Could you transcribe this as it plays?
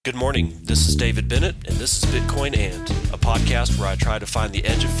Good morning. This is David Bennett, and this is Bitcoin And, a podcast where I try to find the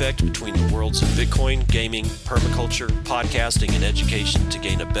edge effect between the worlds of Bitcoin, gaming, permaculture, podcasting, and education to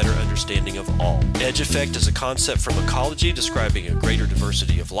gain a better understanding of all. Edge effect is a concept from ecology describing a greater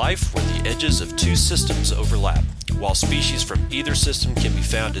diversity of life where the edges of two systems overlap. While species from either system can be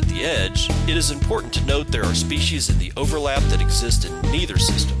found at the edge, it is important to note there are species in the overlap that exist in neither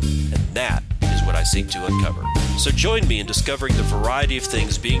system, and that is what I seek to uncover. So join me in discovering the variety of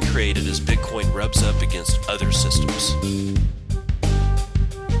things being created as Bitcoin rubs up against other systems.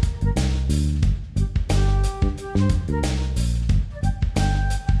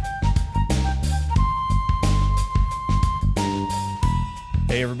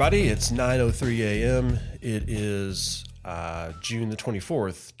 Hey everybody, it's 9:03 a.m. It is June the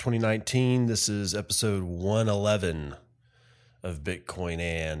 24th, 2019. This is episode 111 of Bitcoin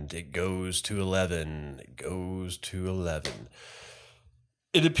And. It goes to 11. It goes to 11.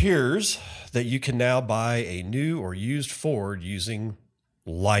 It appears that you can now buy a new or used Ford using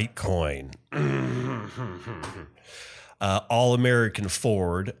Litecoin. All American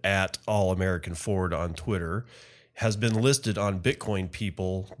Ford at All American Ford on Twitter has been listed on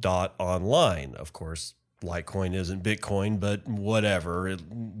bitcoinpeople.online. Of course, Litecoin isn't Bitcoin, but whatever.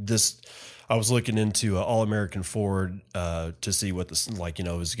 I was looking into All American Ford to see what this, is it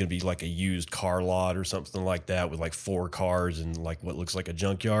going to be like a used car lot or something like that with like 4 cars and like what looks like a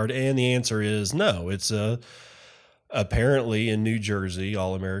junkyard? And the answer is no. It's apparently in New Jersey,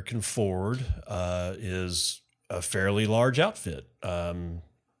 All American Ford is a fairly large outfit.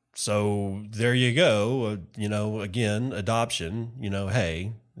 So there you go. Again, adoption,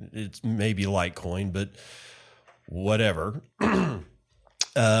 hey, it's maybe Litecoin, but whatever.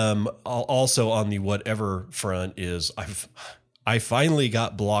 Also on the whatever front is I finally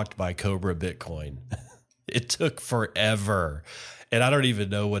got blocked by Cobra Bitcoin. It took forever. And I don't even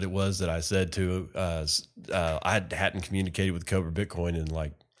know what it was that I said to, I hadn't communicated with Cobra Bitcoin and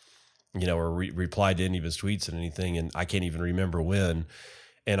or replied to any of his tweets and anything. And I can't even remember when.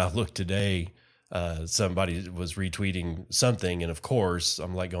 And I looked today, somebody was retweeting something. And of course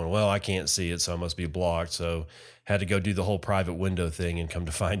I'm like going, well, I can't see it, so I must be blocked. So had to go do the whole private window thing and come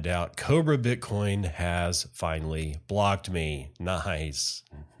to find out Cobra Bitcoin has finally blocked me. Nice.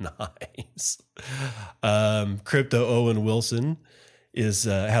 Crypto Owen Wilson has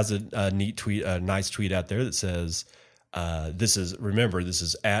a neat tweet, a nice tweet out there that says, this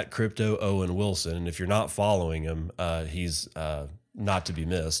is at Crypto Owen Wilson. And if you're not following him, he's not to be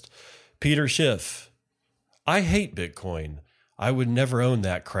missed. Peter Schiff, I hate Bitcoin. I would never own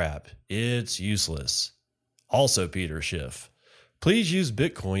that crap. It's useless. Also, Peter Schiff, please use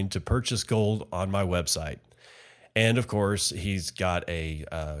Bitcoin to purchase gold on my website. And of course, he's got a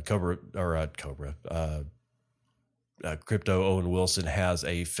Crypto Owen Wilson has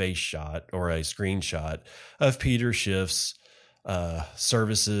a face shot or a screenshot of Peter Schiff's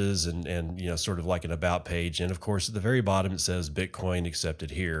services and sort of like an about page. And of course, at the very bottom, it says Bitcoin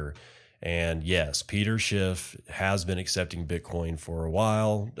accepted here. And yes, Peter Schiff has been accepting Bitcoin for a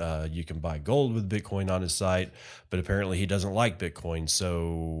while. You can buy gold with Bitcoin on his site, but apparently he doesn't like Bitcoin.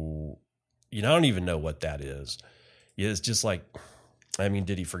 So, I don't even know what that is. It's just like,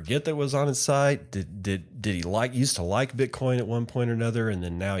 did he forget that it was on his site? Did he used to like Bitcoin at one point or another, and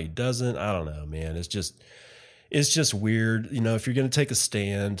then now he doesn't? I don't know, man. It's just weird. If you're going to take a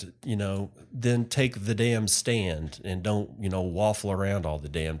stand, then take the damn stand and don't, waffle around all the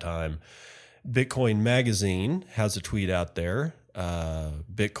damn time. Bitcoin Magazine has a tweet out there.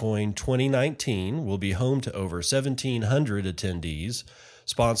 Bitcoin 2019 will be home to over 1,700 attendees,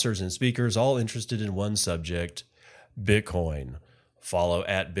 sponsors, and speakers, all interested in one subject, Bitcoin. Follow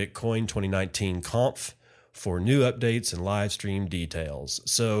at Bitcoin 2019 Conf for new updates and live stream details.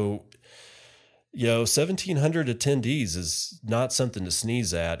 So, 1,700 attendees is not something to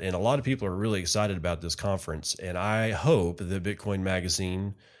sneeze at. And a lot of people are really excited about this conference. And I hope that Bitcoin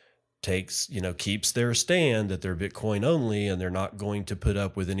Magazine keeps their stand that they're Bitcoin only, and they're not going to put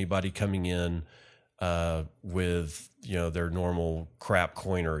up with anybody coming in with, their normal crap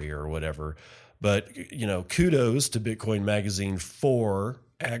coinery or whatever. But, kudos to Bitcoin Magazine for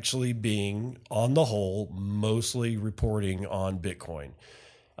actually being, on the whole, mostly reporting on Bitcoin.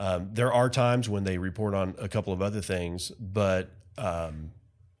 There are times when they report on a couple of other things, but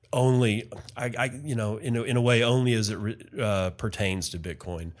only, in a way, only as it pertains to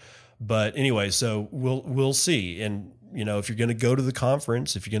Bitcoin. But anyway, so we'll see. And if you're going to go to the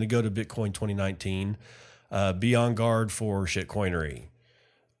conference, if you're going to go to Bitcoin 2019, be on guard for shitcoinery.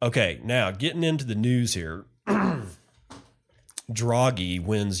 Okay, now getting into the news here. Draghi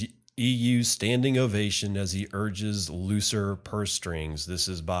wins EU standing ovation as he urges looser purse strings. This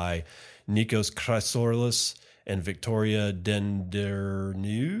is by Nikos Chrysolis and Victoria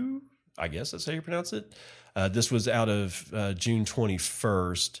Dendernew. I guess that's how you pronounce it. This was out of June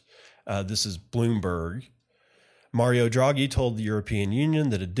 21st. This is Bloomberg. Mario Draghi told the European Union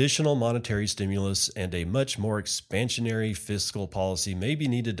that additional monetary stimulus and a much more expansionary fiscal policy may be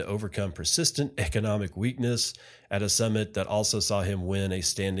needed to overcome persistent economic weakness at a summit that also saw him win a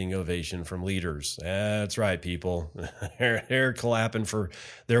standing ovation from leaders. That's right, people. They're clapping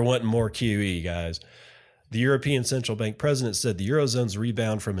they're wanting more QE, guys. The European Central Bank president said the Eurozone's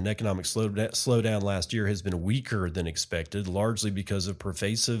rebound from an economic slowdown last year has been weaker than expected, largely because of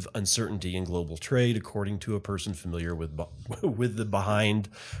pervasive uncertainty in global trade, according to a person familiar with the behind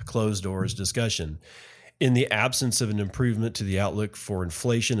closed doors discussion. In the absence of an improvement to the outlook for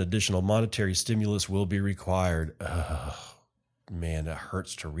inflation, additional monetary stimulus will be required. Man, it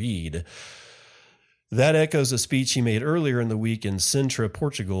hurts to read. That echoes a speech he made earlier in the week in Sintra,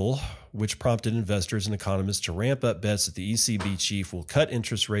 Portugal, which prompted investors and economists to ramp up bets that the ECB chief will cut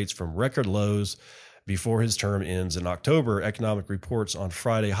interest rates from record lows before his term ends in October. Economic reports on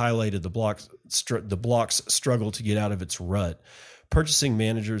Friday highlighted the bloc's struggle to get out of its rut. Purchasing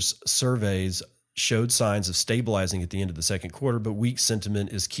managers' surveys showed signs of stabilizing at the end of the second quarter, but weak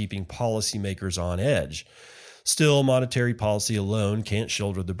sentiment is keeping policymakers on edge. Still, monetary policy alone can't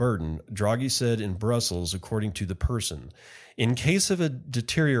shoulder the burden, Draghi said in Brussels, according to the person. In case of a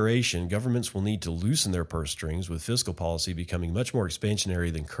deterioration, governments will need to loosen their purse strings, with fiscal policy becoming much more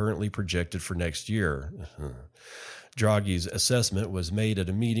expansionary than currently projected for next year. Draghi's assessment was made at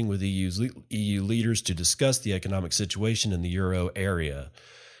a meeting with EU leaders to discuss the economic situation in the euro area.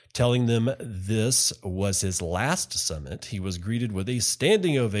 Telling them this was his last summit, he was greeted with a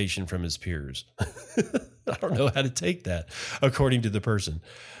standing ovation from his peers. I don't know how to take that, according to the person.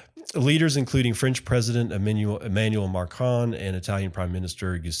 Leaders, including French President Emmanuel Macron and Italian Prime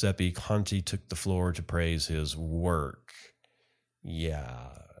Minister Giuseppe Conte, took the floor to praise his work. Yeah,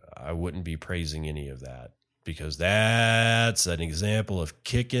 I wouldn't be praising any of that, because that's an example of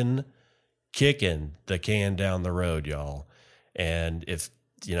kicking the can down the road, y'all. And if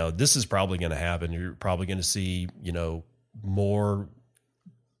this is probably going to happen, you're probably going to see, more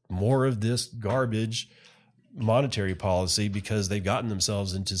of this garbage monetary policy, because they've gotten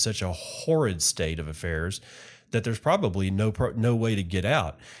themselves into such a horrid state of affairs that there's probably no way to get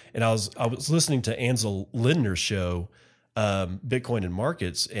out. And I was listening to Ansel Lindner's show, Bitcoin and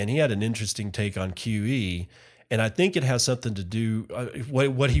Markets, and he had an interesting take on QE. And I think it has something to do,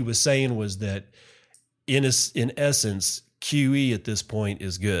 what he was saying was that in essence, QE at this point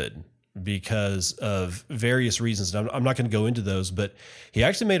is good because of various reasons. And I'm not going to go into those, but he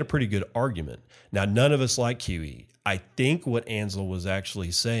actually made a pretty good argument. Now, none of us like QE. I think what Ansel was actually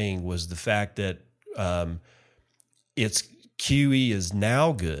saying was the fact that it's QE is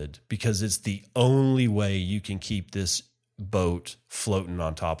now good because it's the only way you can keep this boat floating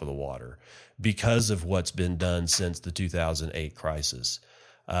on top of the water because of what's been done since the 2008 crisis.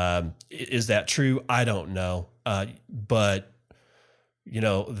 Is that true? I don't know. But,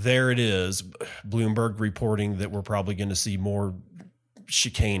 there it is. Bloomberg reporting that we're probably going to see more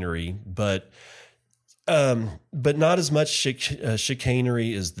chicanery, but not as much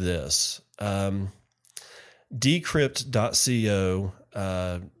chicanery as this. Decrypt.co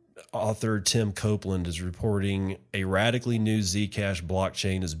author Tim Copeland is reporting a radically new Zcash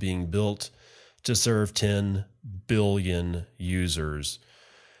blockchain is being built to serve 10 billion users.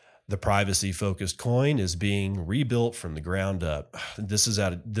 The privacy-focused coin is being rebuilt from the ground up. This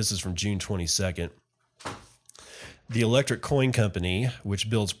is from June 22nd. The electric coin company, which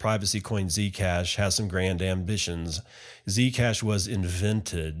builds privacy coin Zcash, has some grand ambitions. Zcash was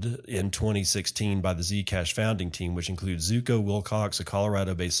invented in 2016 by the Zcash founding team, which includes Zuko Wilcox, a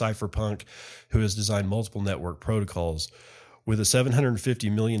Colorado-based cypherpunk who has designed multiple network protocols. With a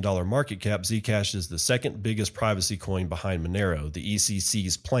 $750 million market cap, Zcash is the second biggest privacy coin behind Monero. The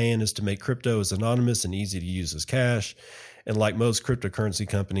ECC's plan is to make crypto as anonymous and easy to use as cash. And like most cryptocurrency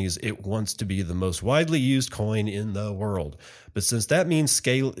companies, it wants to be the most widely used coin in the world. But since that means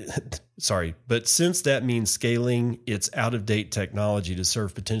scaling its out-of-date technology to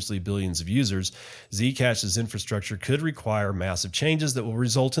serve potentially billions of users, Zcash's infrastructure could require massive changes that will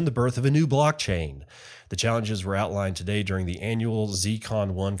result in the birth of a new blockchain. The challenges were outlined today during the annual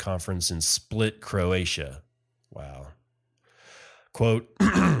ZCon1 conference in Split, Croatia. Wow. Quote,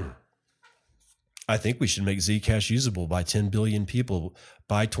 I think we should make Zcash usable by 10 billion people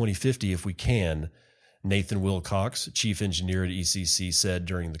by 2050 if we can. Nathan Wilcox, chief engineer at ECC, said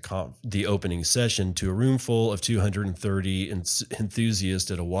during the opening session to a room full of 230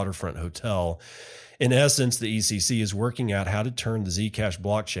 enthusiasts at a waterfront hotel. In essence, the ECC is working out how to turn the Zcash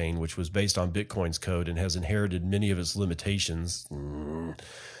blockchain, which was based on Bitcoin's code and has inherited many of its limitations,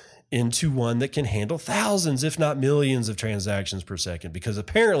 into one that can handle thousands, if not millions, of transactions per second, because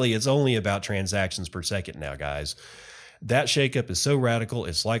apparently it's only about transactions per second now, guys. That shakeup is so radical,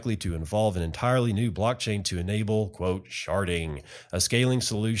 it's likely to involve an entirely new blockchain to enable, quote, sharding, a scaling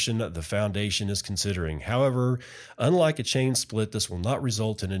solution the foundation is considering. However, unlike a chain split, this will not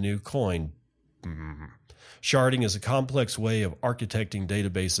result in a new coin. Sharding is a complex way of architecting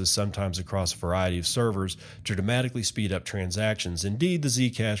databases, sometimes across a variety of servers, to dramatically speed up transactions. Indeed, the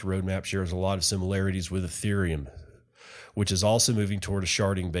Zcash roadmap shares a lot of similarities with Ethereum, which is also moving toward a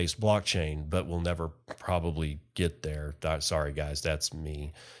sharding-based blockchain, but will never probably get there. Sorry, guys, that's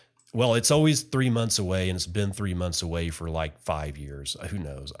me. Well, it's always 3 months away, and it's been 3 months away for like 5 years. Who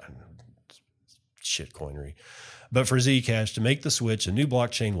knows? Shitcoinery. But for Zcash, to make the switch, a new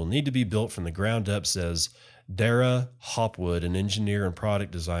blockchain will need to be built from the ground up, says Dara Hopwood, an engineer and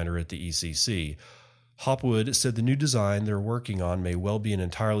product designer at the ECC. Hopwood said the new design they're working on may well be an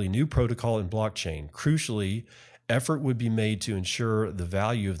entirely new protocol and blockchain. Crucially, effort would be made to ensure the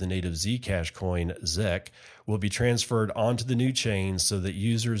value of the native Zcash coin, ZEC, will be transferred onto the new chain so that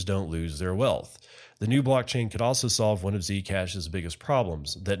users don't lose their wealth. The new blockchain could also solve one of Zcash's biggest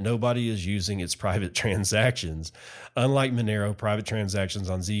problems, that nobody is using its private transactions. Unlike Monero, private transactions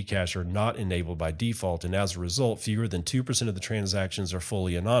on Zcash are not enabled by default, and as a result, fewer than 2% of the transactions are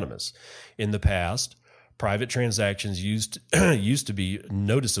fully anonymous. In the past, private transactions used to be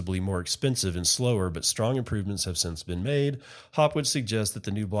noticeably more expensive and slower, but strong improvements have since been made. Hopwood suggests that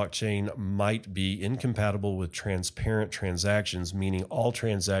the new blockchain might be incompatible with transparent transactions, meaning all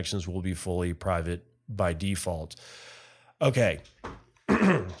transactions will be fully private by default. Okay.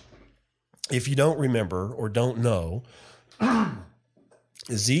 If you don't remember or don't know,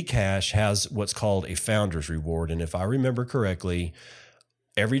 Zcash has what's called a founder's reward. And if I remember correctly,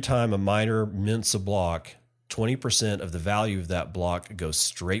 every time a miner mints a block, 20% of the value of that block goes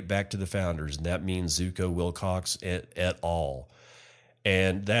straight back to the founders. And that means Zuko, Wilcox, et al.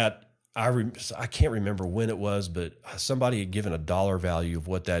 And that, I can't remember when it was, but somebody had given a dollar value of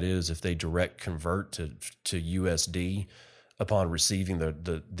what that is if they direct convert to USD upon receiving the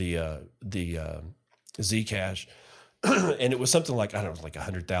Zcash. And it was something like, I don't know, like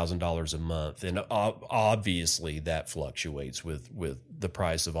 $100,000 a month. And obviously that fluctuates with the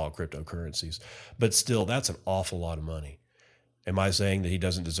price of all cryptocurrencies. But still, that's an awful lot of money. Am I saying that he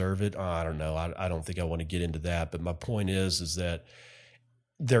doesn't deserve it? I don't know. I don't think I want to get into that. But my point is that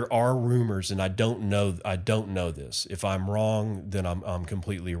there are rumors, and I don't know this. If I'm wrong, then I'm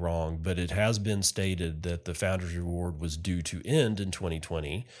completely wrong. But it has been stated that the Founders Reward was due to end in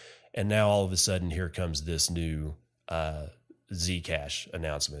 2020. And now all of a sudden, here comes this new Zcash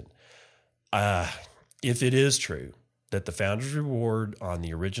announcement. If it is true that the Founders Reward on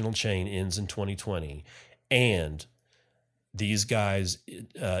the original chain ends in 2020, and these guys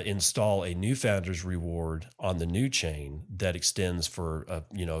install a new Founders Reward on the new chain that extends for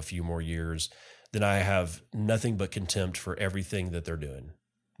a few more years, then I have nothing but contempt for everything that they're doing,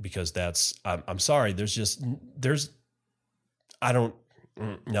 because I'm sorry, that's just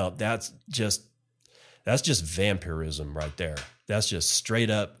vampirism right there. That's just straight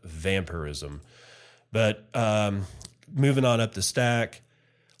up vampirism. But moving on up the stack,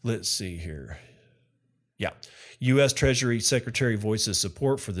 let's see here. Yeah. U.S. Treasury Secretary voices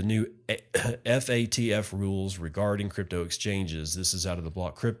support for the new FATF rules regarding crypto exchanges. This is out of the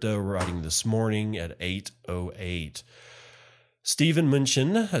Block Crypto, writing this morning at 8:08. Stephen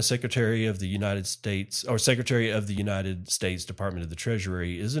Mnuchin, Secretary of the United States Department of the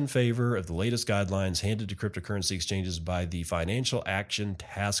Treasury, is in favor of the latest guidelines handed to cryptocurrency exchanges by the Financial Action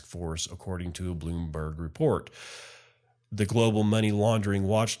Task Force, according to a Bloomberg report. The global money laundering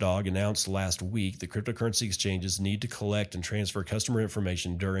watchdog announced last week that cryptocurrency exchanges need to collect and transfer customer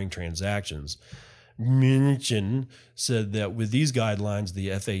information during transactions. Mnuchin said that with these guidelines, the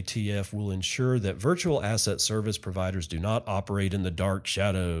FATF will ensure that virtual asset service providers do not operate in the dark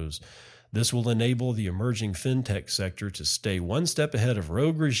shadows. This will enable the emerging fintech sector to stay one step ahead of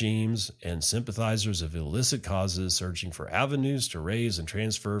rogue regimes and sympathizers of illicit causes searching for avenues to raise and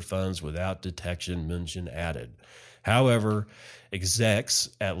transfer funds without detection, Mnuchin added. However, execs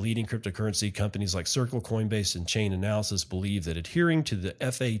at leading cryptocurrency companies like Circle, Coinbase, and Chain Analysis believe that adhering to the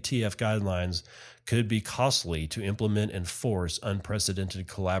FATF guidelines could be costly to implement and force unprecedented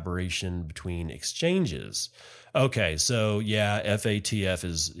collaboration between exchanges. Okay, so yeah, FATF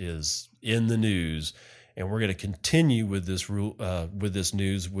is in the news, and we're going to continue with this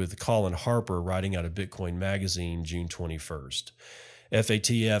news with Colin Harper writing out of Bitcoin Magazine, June 21st.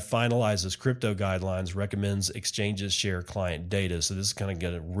 FATF finalizes crypto guidelines, recommends exchanges share client data. So this is kind of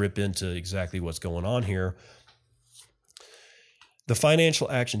going to rip into exactly what's going on here. The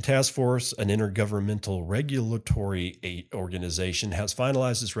Financial Action Task Force, an intergovernmental regulatory organization, has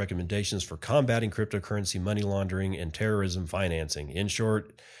finalized its recommendations for combating cryptocurrency money laundering and terrorism financing. In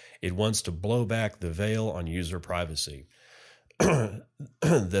short, it wants to blow back the veil on user privacy.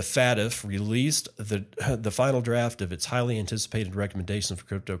 The FATF released the final draft of its highly anticipated recommendations for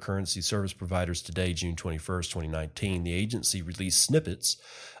cryptocurrency service providers today, June 21st, 2019. The agency released snippets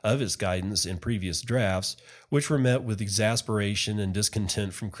of its guidance in previous drafts, which were met with exasperation and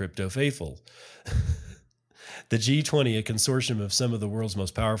discontent from crypto faithful. The G20, a consortium of some of the world's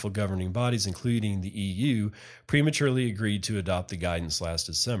most powerful governing bodies, including the EU, prematurely agreed to adopt the guidance last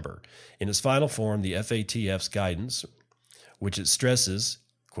December. In its final form, the FATF's guidance, which it stresses,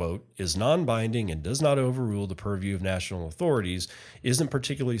 quote, is non-binding and does not overrule the purview of national authorities, isn't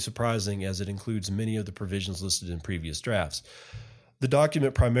particularly surprising as it includes many of the provisions listed in previous drafts. The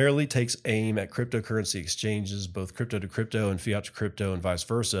document primarily takes aim at cryptocurrency exchanges, both crypto to crypto and fiat to crypto and vice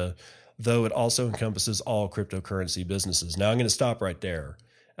versa, though it also encompasses all cryptocurrency businesses. Now I'm going to stop right there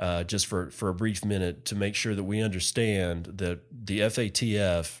just for a brief minute to make sure that we understand that the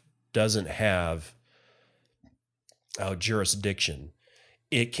FATF doesn't have jurisdiction.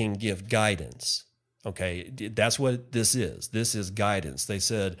 It can give guidance. Okay, that's what this is. This is guidance. They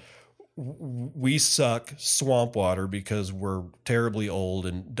said, we suck swamp water because we're terribly old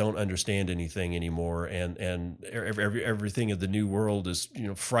and don't understand anything anymore, and everything of the new world is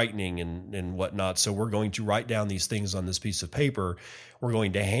frightening and whatnot. So we're going to write down these things on this piece of paper. We're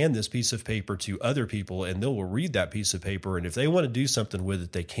going to hand this piece of paper to other people, and they will read that piece of paper. And if they want to do something with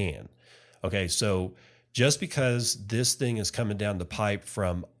it, they can. Okay, so just because this thing is coming down the pipe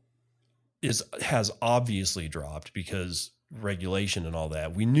has obviously dropped because regulation and all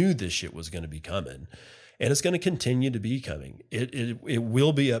that. We knew this shit was going to be coming, and it's going to continue to be coming. It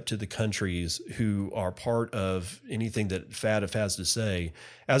will be up to the countries who are part of anything that FATF has to say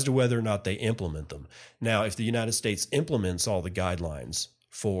as to whether or not they implement them. Now, if the United States implements all the guidelines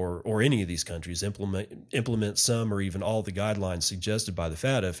or any of these countries implement some or even all the guidelines suggested by the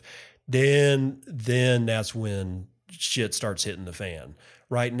FATF, then that's when shit starts hitting the fan.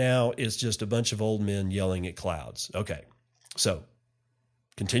 Right now, it's just a bunch of old men yelling at clouds. Okay, so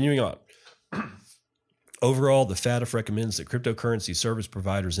continuing on. Overall, the FATF recommends that cryptocurrency service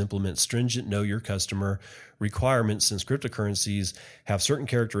providers implement stringent know your customer requirements, since cryptocurrencies have certain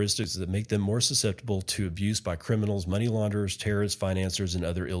characteristics that make them more susceptible to abuse by criminals, money launderers, terrorists, financiers, and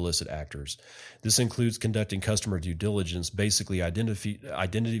other illicit actors. This includes conducting customer due diligence, basically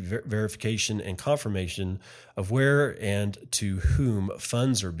identity verification and confirmation of where and to whom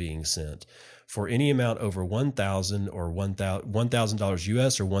funds are being sent. For any amount over $1,000 or $1,000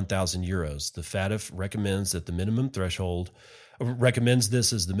 US or 1,000 euros, the FATF recommends this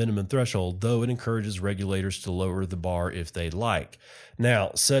as the minimum threshold, though it encourages regulators to lower the bar if they like.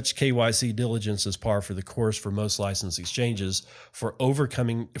 Now, such KYC diligence is par for the course for most licensed exchanges for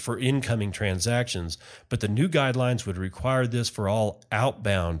incoming transactions, but the new guidelines would require this for all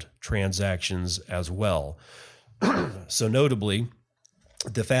outbound transactions as well. So notably,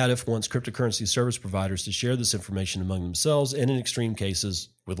 the FATF wants cryptocurrency service providers to share this information among themselves and, in extreme cases,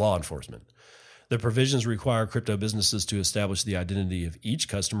 with law enforcement. The provisions require crypto businesses to establish the identity of each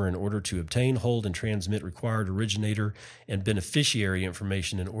customer in order to obtain, hold, and transmit required originator and beneficiary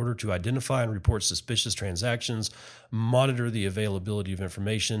information in order to identify and report suspicious transactions, monitor the availability of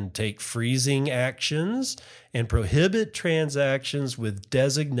information, take freezing actions, and prohibit transactions with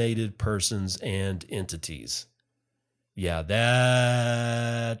designated persons and entities. Yeah,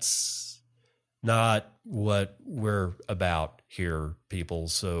 that's not what we're about here, people.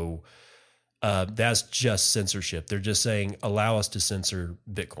 So that's just censorship. They're just saying, allow us to censor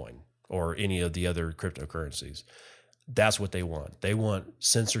Bitcoin or any of the other cryptocurrencies. That's what they want. They want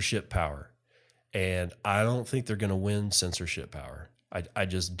censorship power. And I don't think they're going to win censorship power. I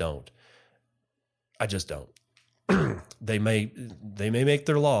just don't. I just don't. They may make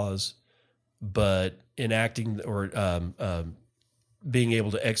their laws, but enacting or being able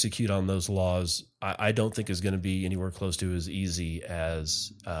to execute on those laws, I don't think is going to be anywhere close to as easy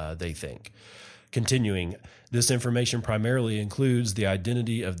as they think. Continuing, this information primarily includes the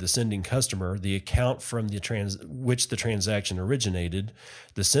identity of the sending customer, the account from which the transaction originated,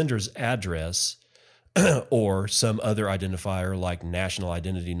 the sender's address, or some other identifier like national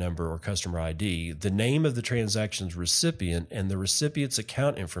identity number or customer ID, the name of the transaction's recipient, and the recipient's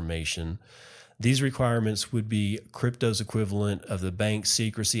account information. These requirements would be crypto's equivalent of the Bank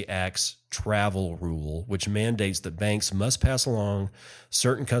Secrecy Act's travel rule, which mandates that banks must pass along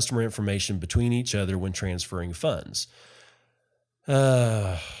certain customer information between each other when transferring funds.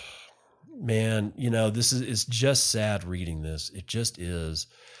 Man, this is just sad reading this. It just is.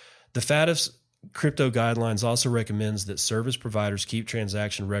 The FATF's crypto guidelines also recommends that service providers keep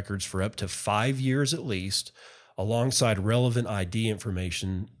transaction records for up to 5 years at least, alongside relevant ID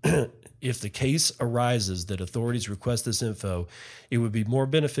information. If the case arises that authorities request this info, it would be more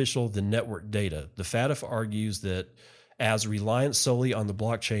beneficial than network data. The FATF argues that as reliance solely on the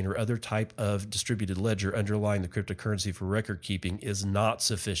blockchain or other type of distributed ledger underlying the cryptocurrency for record keeping is not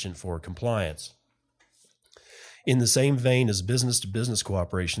sufficient for compliance. In the same vein as business-to-business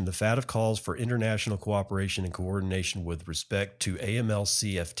cooperation, the FATF calls for international cooperation and coordination with respect to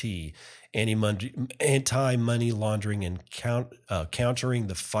AML-CFT, anti-money laundering, and countering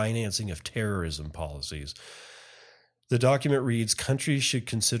the financing of terrorism policies. The document reads, countries should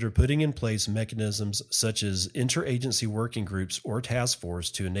consider putting in place mechanisms such as interagency working groups or task force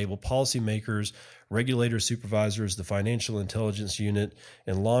to enable policymakers, regulators, supervisors, the Financial Intelligence Unit,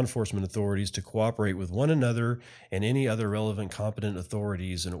 and law enforcement authorities to cooperate with one another and any other relevant competent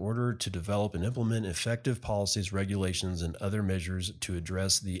authorities in order to develop and implement effective policies, regulations, and other measures to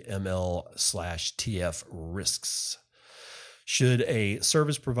address the ML/TF risks. Should a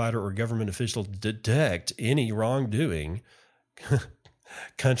service provider or government official detect any wrongdoing,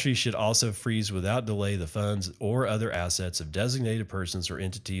 countries should also freeze without delay the funds or other assets of designated persons or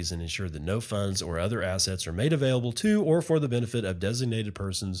entities and ensure that no funds or other assets are made available to or for the benefit of designated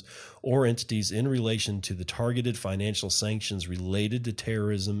persons or entities in relation to the targeted financial sanctions related to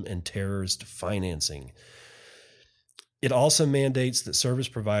terrorism and terrorist financing. It also mandates that service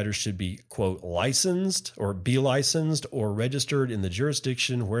providers should be, quote, licensed or registered in the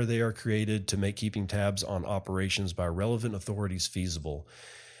jurisdiction where they are created to make keeping tabs on operations by relevant authorities feasible.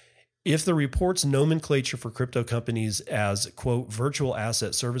 If the report's nomenclature for crypto companies as, quote, virtual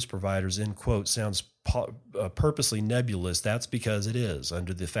asset service providers, end quote, sounds purposely nebulous, that's because it is.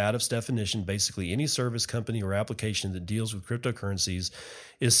 Under the FATF's definition, basically any service company or application that deals with cryptocurrencies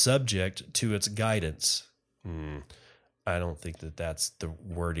is subject to its guidance. I don't think that that's the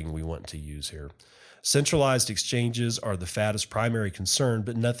wording we want to use here. Centralized exchanges are the FATF's primary concern,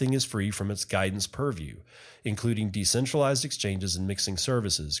 but nothing is free from its guidance purview, including decentralized exchanges and mixing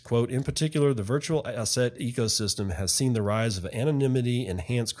services. Quote, in particular, the virtual asset ecosystem has seen the rise of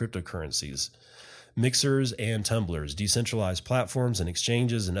anonymity-enhanced cryptocurrencies, mixers and tumblers, decentralized platforms and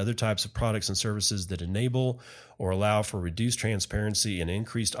exchanges, and other types of products and services that enable or allow for reduced transparency and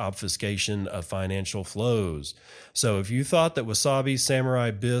increased obfuscation of financial flows. So if you thought that Wasabi,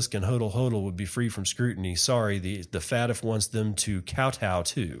 Samurai, Bisq, and Hodl Hodl would be free from scrutiny, sorry, the FATF wants them to kowtow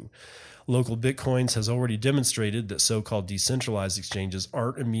too. Local Bitcoins has already demonstrated that so-called decentralized exchanges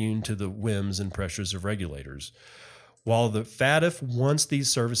aren't immune to the whims and pressures of regulators. While the FATF wants these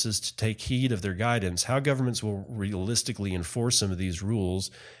services to take heed of their guidance, how governments will realistically enforce some of these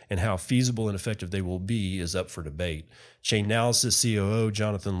rules and how feasible and effective they will be is up for debate. Chainalysis COO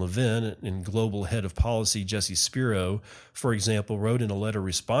Jonathan Levin and Global Head of Policy Jesse Spiro, for example, wrote in a letter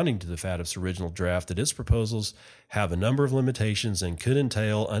responding to the FATF's original draft that its proposals have a number of limitations and could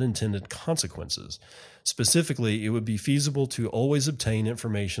entail unintended consequences. Specifically, it would be feasible to always obtain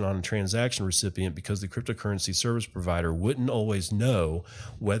information on a transaction recipient because the cryptocurrency service provider wouldn't always know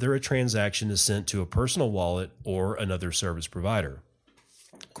whether a transaction is sent to a personal wallet or another service provider.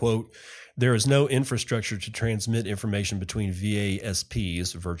 Quote, there is no infrastructure to transmit information between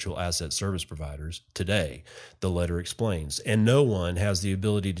VASPs, virtual asset service providers, today, the letter explains, and no one has the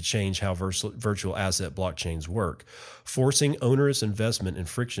ability to change how virtual asset blockchains work. Forcing onerous investment and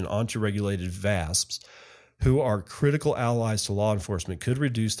friction onto regulated VASPs, who are critical allies to law enforcement, could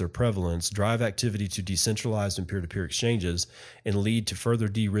reduce their prevalence, drive activity to decentralized and peer-to-peer exchanges, and lead to further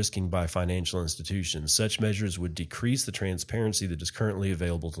de-risking by financial institutions. Such measures would decrease the transparency that is currently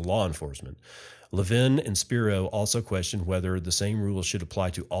available to law enforcement. Levin and Spiro also questioned whether the same rules should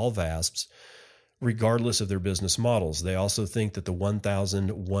apply to all VASPs, regardless of their business models. They also think that the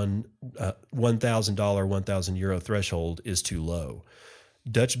 $1,000 €1,000 threshold is too low.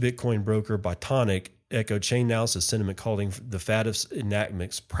 Dutch Bitcoin broker Botonic echoed Chainalysis sentiment, calling the FATF's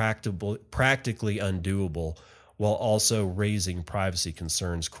enactments practically undoable, while also raising privacy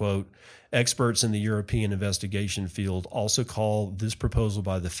concerns. Quote, experts in the European investigation field also call this proposal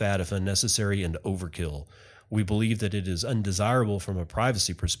by the FATF unnecessary and overkill. We believe that it is undesirable from a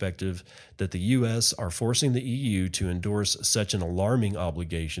privacy perspective that the U.S. are forcing the EU to endorse such an alarming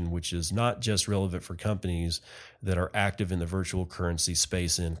obligation, which is not just relevant for companies that are active in the virtual currency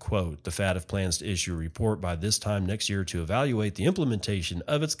space, end quote. The FATF plans to issue a report by this time next year to evaluate the implementation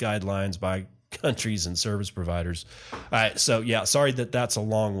of its guidelines by countries and service providers. All right, so yeah, sorry that that's a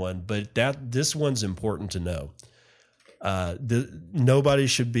long one, but this one's important to know. Nobody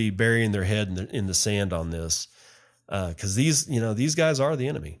should be burying their head in the sand on this, because these guys are the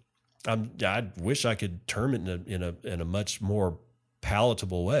enemy. I wish I could term it in a much more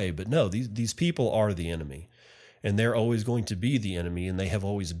palatable way, but no, these people are the enemy, and they're always going to be the enemy, and they have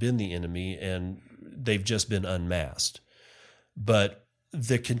always been the enemy, and they've just been unmasked. But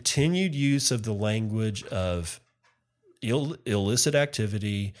the continued use of the language of illicit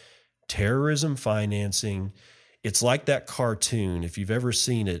activity, terrorism financing. It's like that cartoon. If you've ever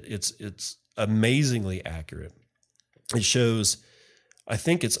seen it, it's amazingly accurate. It shows, I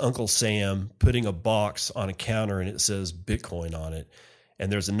think it's Uncle Sam putting a box on a counter and it says Bitcoin on it. And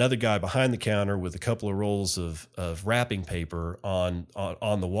there's another guy behind the counter with a couple of rolls of wrapping paper on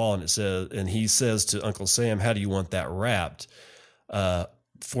the wall. And he says to Uncle Sam, how do you want that wrapped?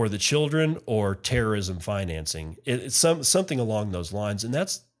 For the children or terrorism financing? It's something along those lines. And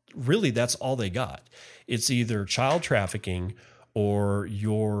that's all they got. It's either child trafficking or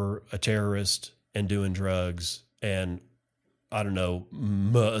you're a terrorist and doing drugs and, I don't know,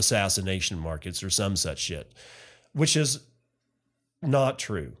 assassination markets or some such shit, which is not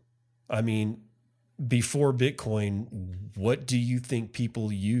true. I mean, before Bitcoin, what do you think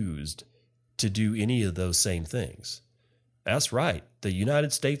people used to do any of those same things? That's right, the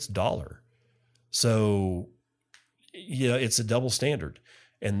United States dollar. So, yeah, it's a double standard.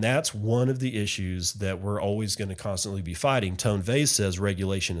 And that's one of the issues that we're always going to constantly be fighting. Tone Vase says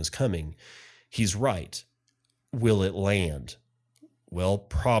regulation is coming. He's right. Will it land? Well,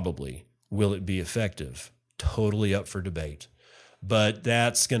 probably. Will it be effective? Totally up for debate. But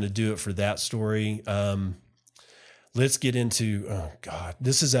that's going to do it for that story. Let's get into, oh God,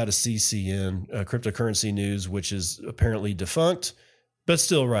 this is out of CCN, Cryptocurrency News, which is apparently defunct, but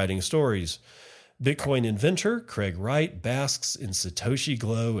still writing stories. Bitcoin inventor Craig Wright basks in Satoshi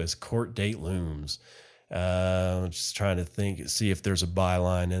glow as court date looms. I'm just trying to see if there's a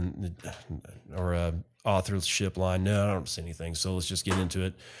byline or a authorship line. No, I don't see anything. So let's just get into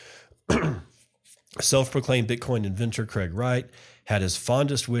it. Self-proclaimed Bitcoin inventor Craig Wright had his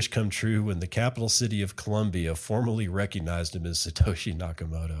fondest wish come true when the capital city of Colombia formally recognized him as Satoshi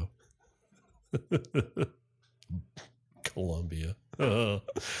Nakamoto. Colombia.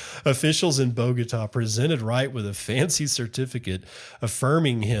 Officials in Bogota presented Wright with a fancy certificate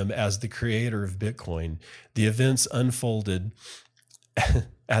affirming him as the creator of Bitcoin. The events unfolded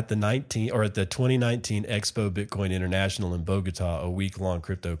at the 2019 Expo Bitcoin International in Bogota, a week-long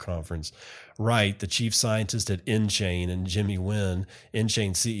crypto conference. Wright, the chief scientist at nChain, and Jimmy Nguyen,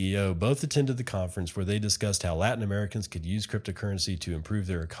 nChain CEO, both attended the conference where they discussed how Latin Americans could use cryptocurrency to improve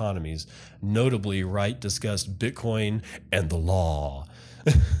their economies. Notably, Wright discussed Bitcoin and the law.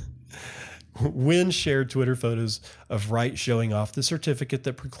 Nguyen shared Twitter photos of Wright showing off the certificate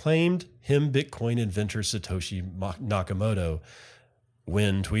that proclaimed him Bitcoin inventor Satoshi Nakamoto.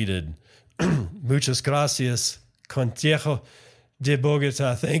 Nguyen tweeted, "Muchas gracias, Consejo de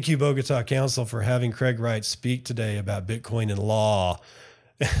Bogota." Thank you, Bogota Council, for having Craig Wright speak today about Bitcoin and law,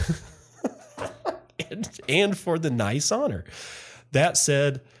 and for the nice honor. That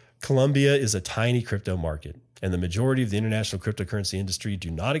said, Colombia is a tiny crypto market, and the majority of the international cryptocurrency industry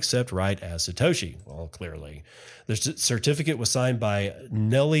do not accept Wright as Satoshi. Well, clearly. The certificate was signed by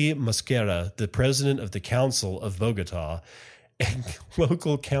Nelly Mosquera, the president of the Council of Bogota, and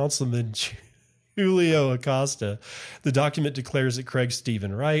local councilman Julio Acosta. The document declares that Craig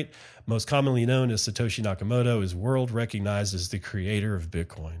Stephen Wright, most commonly known as Satoshi Nakamoto, is world recognized as the creator of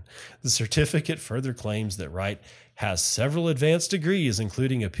Bitcoin. The certificate further claims that Wright has several advanced degrees,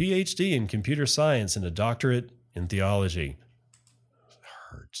 including a PhD in computer science and a doctorate in theology. It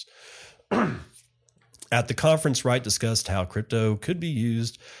hurts. At the conference, Wright discussed how crypto could be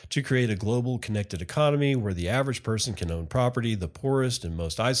used to create a global connected economy where the average person can own property, the poorest and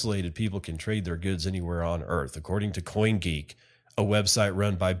most isolated people can trade their goods anywhere on Earth, according to CoinGeek, a website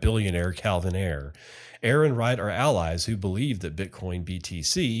run by billionaire Calvin Ayre. Ayre and Wright are allies who believe that Bitcoin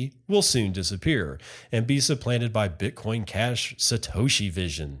BTC will soon disappear and be supplanted by Bitcoin Cash Satoshi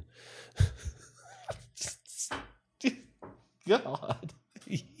vision. God.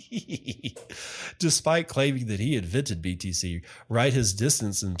 Despite claiming that he invented BTC, Wright has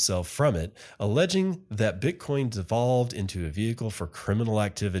distanced himself from it, alleging that Bitcoin devolved into a vehicle for criminal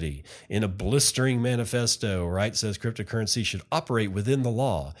activity. In a blistering manifesto, Wright says cryptocurrency should operate within the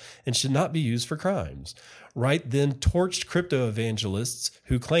law and should not be used for crimes. Wright then torched crypto evangelists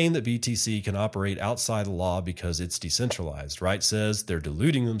who claim that BTC can operate outside the law because it's decentralized. Wright says they're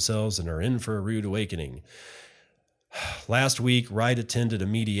deluding themselves and are in for a rude awakening. Last week, Wright attended a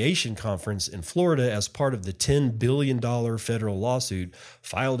mediation conference in Florida as part of the $10 billion federal lawsuit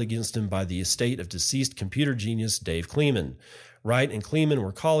filed against him by the estate of deceased computer genius Dave Kleeman. Wright and Kleeman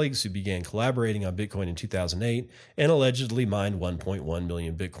were colleagues who began collaborating on Bitcoin in 2008 and allegedly mined 1.1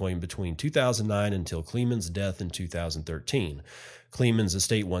 million Bitcoin between 2009 until Kleeman's death in 2013. Kleeman's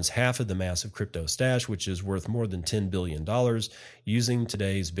estate wants half of the massive crypto stash, which is worth more than $10 billion, using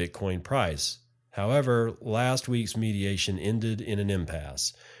today's Bitcoin price. However, last week's mediation ended in an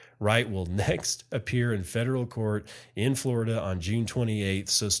impasse. Wright will next appear in federal court in Florida on June 28th,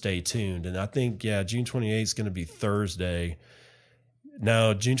 so stay tuned. And I think, June 28th is going to be Thursday.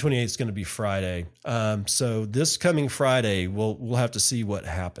 No, June 28th is going to be Friday. So this coming Friday, we'll have to see what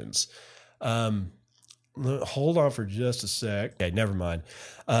happens. Hold on for just a sec. Okay, never mind.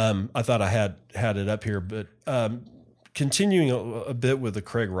 I thought I had it up here, but continuing a bit with the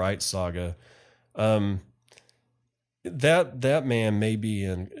Craig Wright saga. That man may be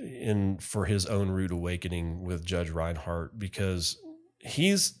in for his own rude awakening with Judge Reinhardt, because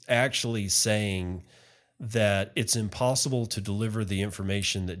he's actually saying that it's impossible to deliver the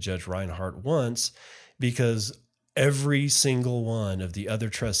information that Judge Reinhardt wants because every single one of the other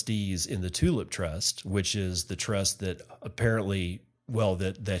trustees in the Tulip Trust, which is the trust that apparently,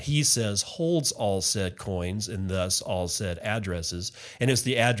 that he says holds all said coins and thus all said addresses, and it's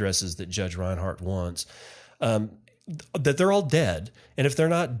the addresses that Judge Reinhardt wants, that they're all dead. And if they're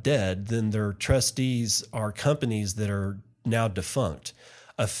not dead, then their trustees are companies that are now defunct.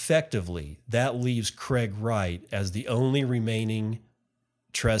 Effectively, that leaves Craig Wright as the only remaining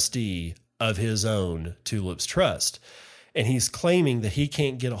trustee of his own Tulips Trust. And he's claiming that he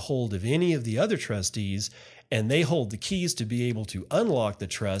can't get a hold of any of the other trustees, and they hold the keys to be able to unlock the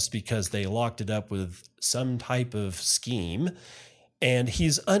trust because they locked it up with some type of scheme, and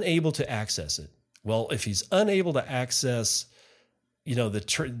he's unable to access it. Well, if he's unable to access,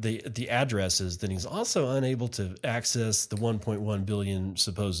 the addresses, then he's also unable to access the 1.1 billion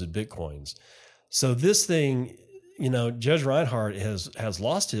supposed Bitcoins. So this thing, Judge Reinhardt has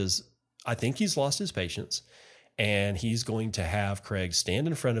lost he's lost his patience, and he's going to have Craig stand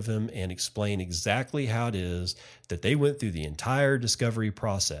in front of him and explain exactly how it is that they went through the entire discovery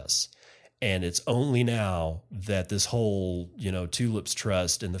process. And it's only now that this whole, Tulips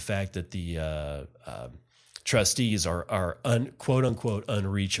Trust and the fact that the trustees are quote unquote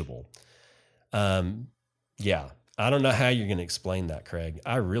unreachable. I don't know how you're going to explain that, Craig.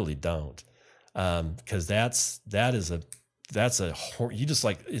 I really don't. Because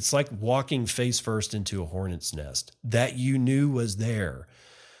it's like walking face first into a hornet's nest that you knew was there.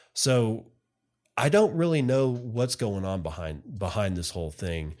 So I don't really know what's going on behind this whole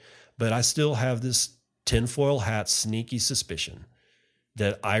thing, but I still have this tinfoil hat sneaky suspicion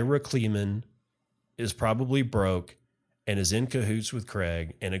that Ira Kleeman is probably broke and is in cahoots with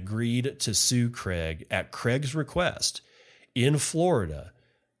Craig and agreed to sue Craig at Craig's request in Florida,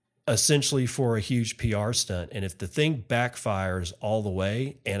 essentially for a huge PR stunt. And if the thing backfires all the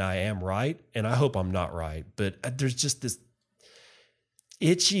way, and I am right, and I hope I'm not right, but there's just this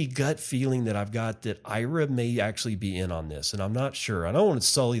itchy gut feeling that I've got that Ira may actually be in on this. And I'm not sure. I don't want to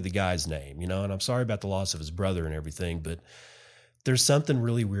sully the guy's name, and I'm sorry about the loss of his brother and everything, but there's something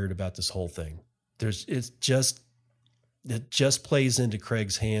really weird about this whole thing. It just plays into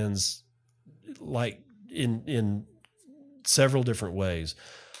Craig's hands, like in several different ways.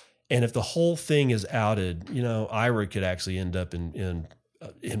 And if the whole thing is outed, Ira could actually end up in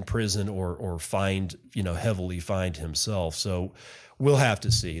prison or fined, heavily fined himself. So we'll have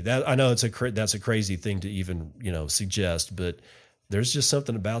to see. That I know that's a crazy thing to even, suggest, but there's just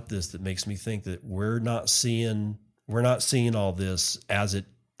something about this that makes me think that we're not seeing all this as it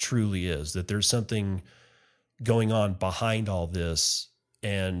truly is, that there's something going on behind all this.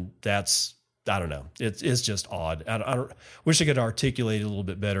 And I don't know. It's just odd. I wish I could articulate it a little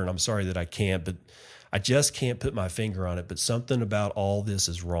bit better, and I'm sorry that I can't, but I just can't put my finger on it. But something about all this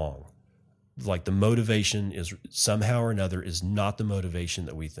is wrong. Like the motivation is somehow or another is not the motivation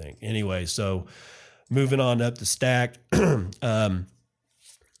that we think. Anyway, so moving on up the stack.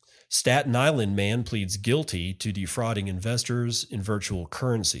 Staten Island man pleads guilty to defrauding investors in virtual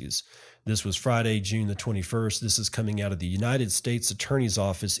currencies. This was Friday, June the 21st. This is coming out of the United States Attorney's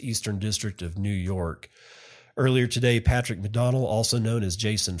Office, Eastern District of New York. Earlier today, Patrick McDonald, also known as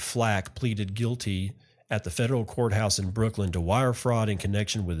Jason Flack, pleaded guilty at the federal courthouse in Brooklyn to wire fraud in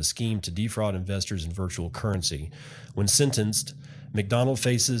connection with a scheme to defraud investors in virtual currency. When sentenced, McDonald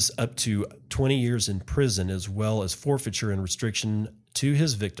faces up to 20 years in prison as well as forfeiture and restriction to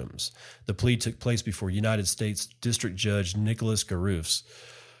his victims. The plea took place before United States District Judge Nicholas Garoufs.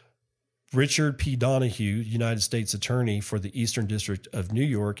 Richard P. Donahue, United States Attorney for the Eastern District of New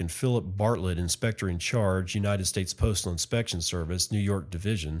York, and Philip Bartlett, Inspector in Charge, United States Postal Inspection Service, New York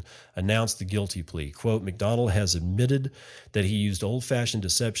Division, announced the guilty plea. Quote, McDonald has admitted that he used old-fashioned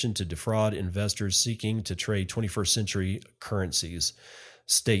deception to defraud investors seeking to trade 21st century currencies,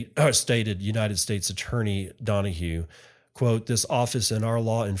 stated United States Attorney Donahue. Quote, this office and our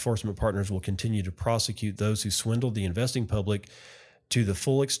law enforcement partners will continue to prosecute those who swindled the investing public to the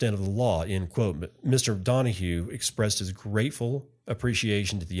full extent of the law, end quote. Mr. Donahue expressed his grateful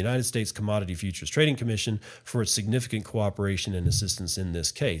appreciation to the United States Commodity Futures Trading Commission for its significant cooperation and assistance in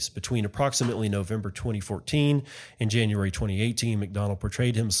this case. Between approximately November 2014 and January 2018, McDonald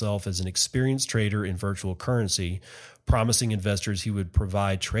portrayed himself as an experienced trader in virtual currency, promising investors he would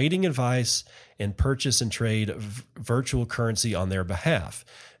provide trading advice and purchase and trade virtual currency on their behalf.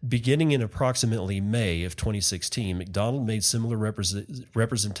 Beginning in approximately May of 2016, McDonald made similar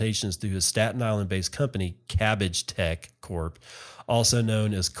representations through his Staten Island-based company, Cabbage Tech Corp., also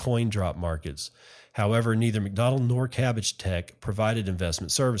known as Coin Drop Markets. However, neither McDonald nor Cabbage Tech provided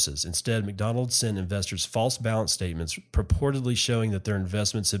investment services. Instead, McDonald sent investors false balance statements purportedly showing that their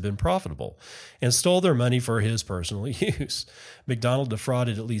investments had been profitable and stole their money for his personal use. McDonald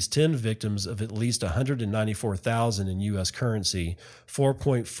defrauded at least 10 victims of at least $194,000 in U.S. currency,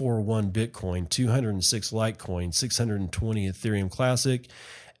 4.41 Bitcoin, 206 Litecoin, 620 Ethereum Classic,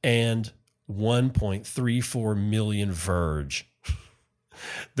 and 1.34 million Verge.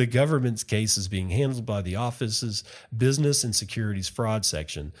 The government's case is being handled by the office's Business and Securities Fraud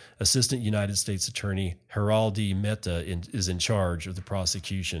Section. Assistant United States Attorney Heraldi Mehta is in charge of the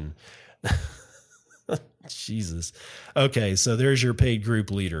prosecution. Jesus. Okay, so there's your paid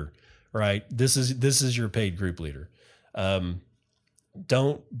group leader, right? This is your paid group leader.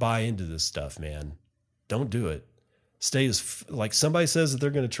 Don't buy into this stuff, man. Don't do it. Stay like somebody says that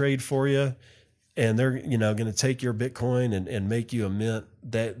they're going to trade for you, and they're going to take your Bitcoin and make you a mint,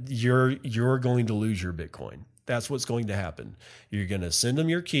 that you're going to lose your Bitcoin. That's what's going to happen. You're going to send them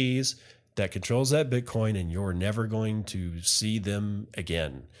your keys that controls that Bitcoin, and you're never going to see them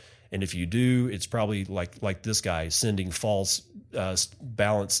again. And if you do, it's probably like this guy sending false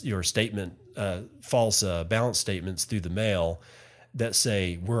balance statements through the mail that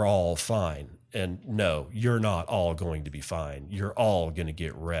say we're all fine. And no, you're not all going to be fine. You're all going to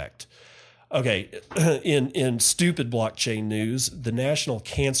get wrecked. Okay, in stupid blockchain news, the National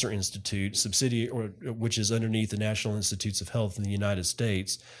Cancer Institute, subsidiary, which is underneath the National Institutes of Health in the United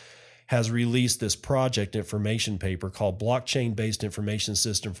States, has released this project information paper called Blockchain-Based Information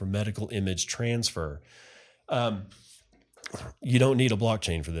System for Medical Image Transfer. You don't need a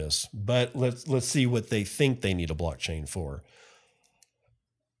blockchain for this, but let's see what they think they need a blockchain for.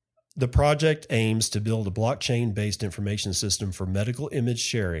 The project aims to build a blockchain-based information system for medical image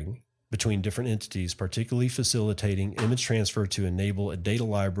sharing between different entities, particularly facilitating image transfer to enable a data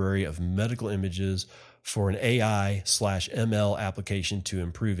library of medical images for an AI/ML application to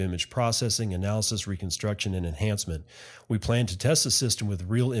improve image processing, analysis, reconstruction, and enhancement. We plan to test the system with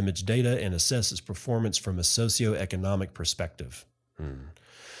real image data and assess its performance from a socioeconomic perspective.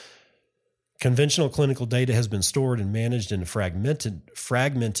 Conventional clinical data has been stored and managed in a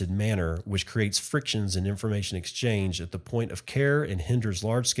fragmented manner, which creates frictions in information exchange at the point of care and hinders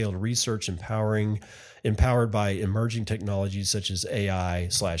large-scale research empowered by emerging technologies such as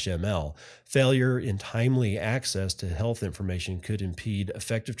AI/ML. Failure in timely access to health information could impede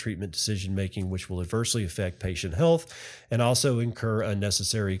effective treatment decision-making, which will adversely affect patient health and also incur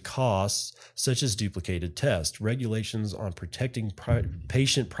unnecessary costs, such as duplicated tests. Regulations on protecting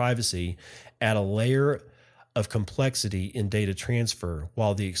patient privacy add a layer of complexity in data transfer.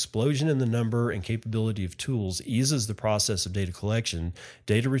 While the explosion in the number and capability of tools eases the process of data collection,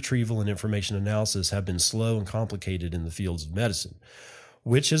 data retrieval and information analysis have been slow and complicated in the fields of medicine,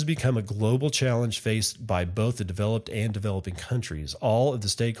 which has become a global challenge faced by both the developed and developing countries. All of the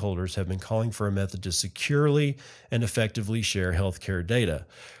stakeholders have been calling for a method to securely and effectively share healthcare data.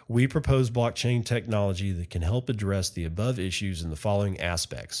 We propose blockchain technology that can help address the above issues in the following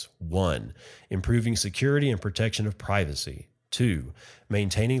aspects. 1. Improving security and protection of privacy. 2,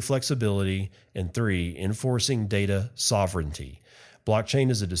 maintaining flexibility, and 3, enforcing data sovereignty. Blockchain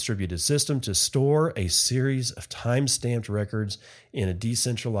is a distributed system to store a series of time-stamped records in a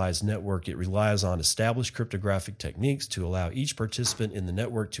decentralized network. It relies on established cryptographic techniques to allow each participant in the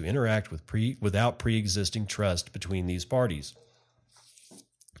network to interact without pre-existing trust between these parties.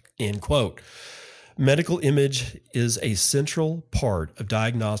 End quote. Medical image is a central part of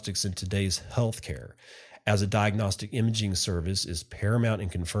diagnostics in today's healthcare. As a diagnostic imaging service is paramount in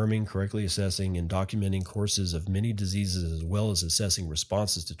confirming, correctly assessing, and documenting courses of many diseases as well as assessing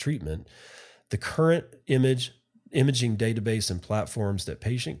responses to treatment, the current imaging database and platforms that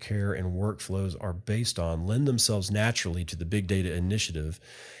patient care and workflows are based on lend themselves naturally to the big data initiative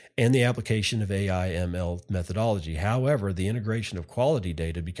and the application of AI/ML methodology. However, the integration of quality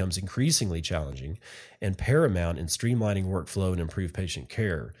data becomes increasingly challenging and paramount in streamlining workflow and improve patient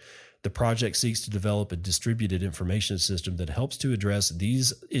care. The project seeks to develop a distributed information system that helps to address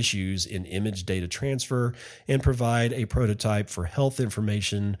these issues in image data transfer and provide a prototype for health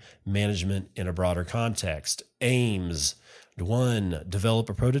information management in a broader context. Aims: 1. Develop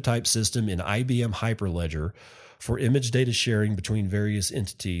a prototype system in IBM Hyperledger for image data sharing between various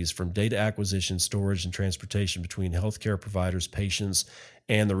entities, from data acquisition, storage, and transportation between healthcare providers, patients,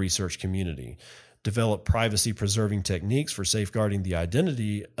 and the research community. Develop privacy-preserving techniques for safeguarding the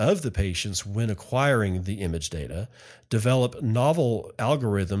identity of the patients when acquiring the image data. Develop novel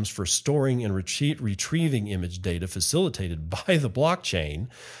algorithms for storing and retrieving image data facilitated by the blockchain.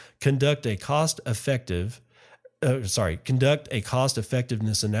 Conduct a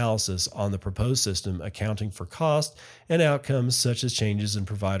cost-effectiveness analysis on the proposed system, accounting for cost and outcomes such as changes in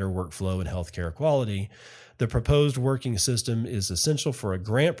provider workflow and healthcare quality. The proposed working system is essential for a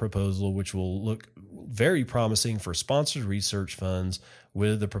grant proposal, which will look very promising for sponsored research funds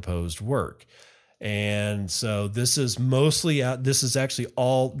with the proposed work. And so this is mostly out. This is actually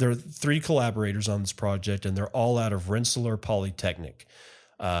all, there are 3 collaborators on this project, and they're all out of Rensselaer Polytechnic,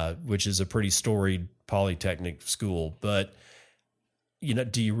 which is a pretty storied polytechnic school. But,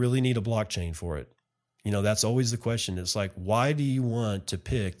 do you really need a blockchain for it? That's always the question. It's like, why do you want to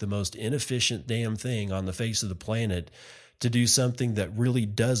pick the most inefficient damn thing on the face of the planet to do something that really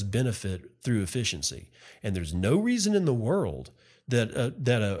does benefit through efficiency? And there's no reason in the world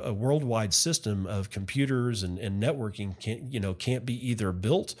that a worldwide system of computers and networking can't be either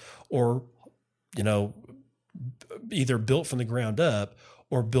built or, either built from the ground up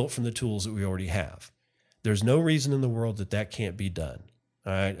or built from the tools that we already have. There's no reason in the world that can't be done.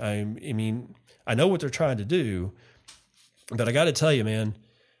 All right. I mean, I know what they're trying to do, but I got to tell you, man,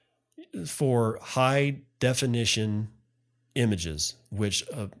 for high definition images, which,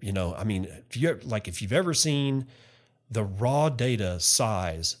 if you've ever seen the raw data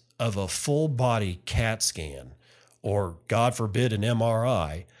size of a full body CAT scan, or God forbid an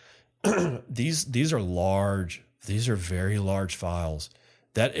MRI, these are large. These are very large files.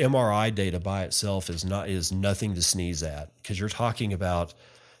 That MRI data by itself is nothing to sneeze at, because you're talking about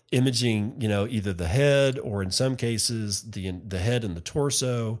imaging, either the head, or in some cases the head and the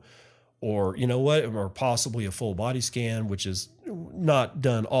torso, or or possibly a full body scan, which is not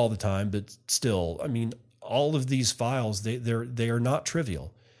done all the time, but still, all of these files, they are not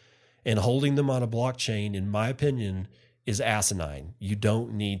trivial, and holding them on a blockchain, in my opinion, is asinine. You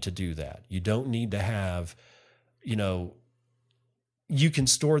don't need to do that. You don't need to have, you can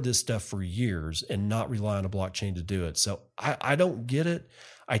store this stuff for years and not rely on a blockchain to do it. So I don't get it.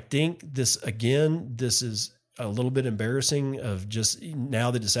 I think this is a little bit embarrassing, of just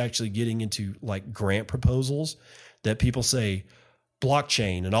now that it's actually getting into like grant proposals, that people say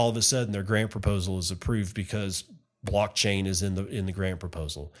blockchain and all of a sudden their grant proposal is approved because blockchain is in the grant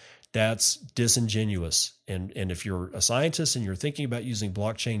proposal. That's disingenuous. And if you're a scientist and you're thinking about using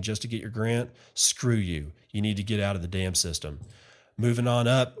blockchain just to get your grant, screw you. You need to get out of the damn system. Moving on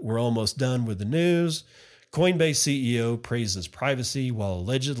up, we're almost done with the news. Coinbase CEO praises privacy while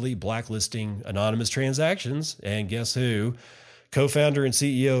allegedly blacklisting anonymous transactions. And guess who? Co-founder and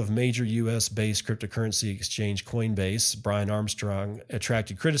CEO of major U.S.-based cryptocurrency exchange Coinbase, Brian Armstrong,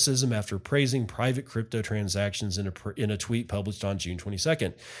 attracted criticism after praising private crypto transactions in a tweet published on June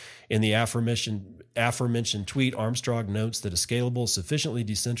 22nd. In the aforementioned tweet, Armstrong notes that a scalable, sufficiently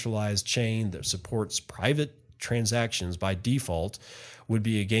decentralized chain that supports private transactions by default would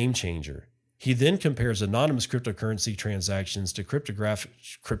be a game changer. He then compares anonymous cryptocurrency transactions to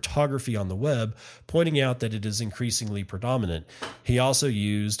cryptography on the web, pointing out that it is increasingly predominant. He also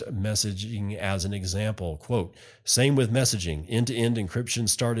used messaging as an example. Quote, same with messaging. End-to-end encryption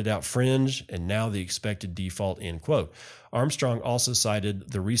started out fringe and now the expected default, end quote. Armstrong also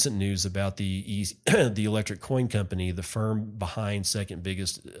cited the recent news about the Electric Coin Company, the firm behind the second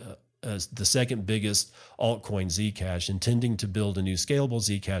biggest altcoin Zcash, intending to build a new scalable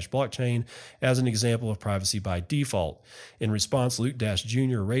Zcash blockchain as an example of privacy by default. In response, Luke Dash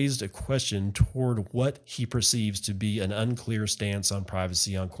Jr. raised a question toward what he perceives to be an unclear stance on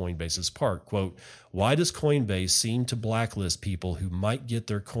privacy on Coinbase's part. Quote, why does Coinbase seem to blacklist people who might get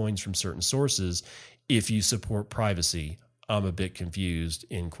their coins from certain sources if you support privacy? I'm a bit confused,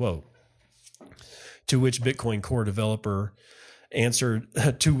 end quote. To which a Bitcoin core developer answered,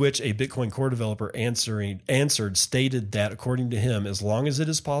 stated that according to him, as long as it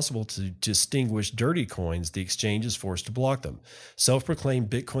is possible to distinguish dirty coins, the exchange is forced to block them. Self-proclaimed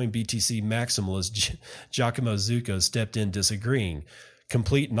Bitcoin BTC maximalist Giacomo Zucco stepped in disagreeing.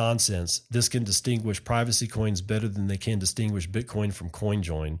 Complete nonsense. This can distinguish privacy coins better than they can distinguish Bitcoin from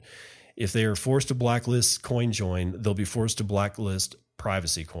CoinJoin. If they are forced to blacklist CoinJoin, they'll be forced to blacklist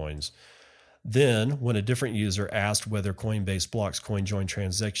privacy coins. Then, when a different user asked whether Coinbase blocks CoinJoin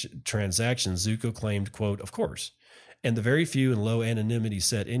transactions, Zucco claimed, quote, of course. And the very few and low anonymity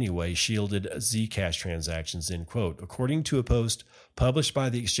set anyway shielded Zcash transactions, end quote. According to a post published by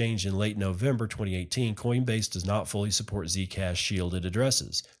the exchange in late November 2018, Coinbase does not fully support Zcash shielded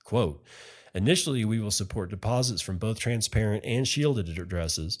addresses. Quote, initially, we will support deposits from both transparent and shielded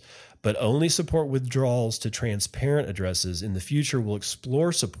addresses, but only support withdrawals to transparent addresses. In the future, we'll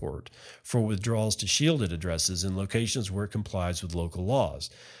explore support for withdrawals to shielded addresses in locations where it complies with local laws.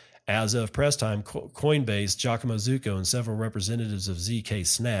 As of press time, Coinbase, Giacomo Zucco, and several representatives of ZK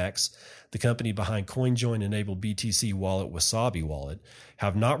Snacks, the company behind CoinJoin-enabled BTC wallet Wasabi Wallet,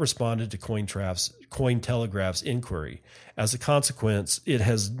 have not responded to Cointelegraph's inquiry. As a consequence, it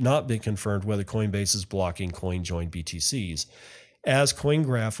has not been confirmed whether Coinbase is blocking CoinJoin BTCs. As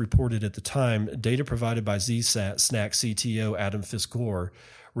CoinGraph reported at the time, data provided by Snack CTO Adam Fiskor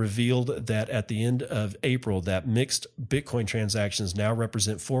revealed that at the end of April, that mixed Bitcoin transactions now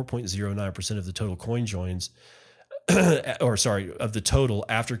represent 4.09% of the total CoinJoins, of the total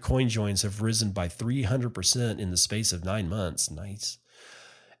after CoinJoins have risen by 300% in the space of 9 months. Nice.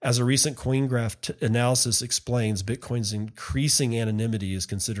 As a recent CoinGraph analysis explains, Bitcoin's increasing anonymity is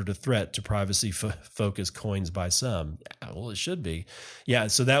considered a threat to privacy-focused coins by some. Well, it should be. Yeah,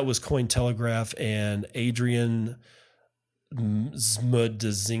 so that was Cointelegraph, and Adrian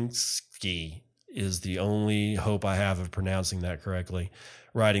Zmudzinski is the only hope I have of pronouncing that correctly,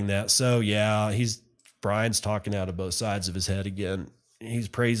 writing that. So, yeah, Brian's talking out of both sides of his head again. He's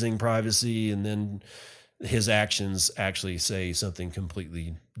praising privacy, and then his actions actually say something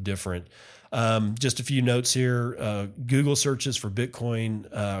completely different. Just a few notes here. Google searches for Bitcoin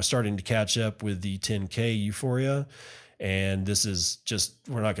are starting to catch up with the 10K euphoria. And this is just,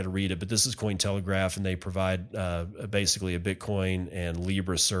 we're not going to read it, but this is Cointelegraph, and they provide basically a Bitcoin and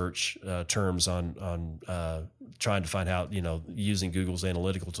Libra search terms on trying to find out, using Google's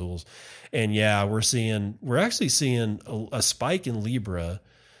analytical tools. And yeah, we're actually seeing a spike in Libra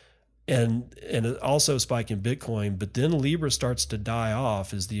and also a spike in Bitcoin, but then Libra starts to die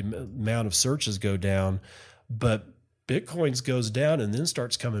off as the amount of searches go down, but Bitcoin's goes down and then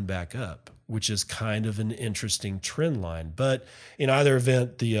starts coming back up, which is kind of an interesting trend line. But in either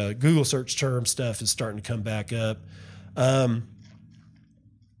event, the Google search term stuff is starting to come back up.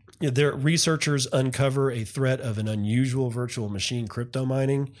 Their researchers uncover a threat of an unusual virtual machine crypto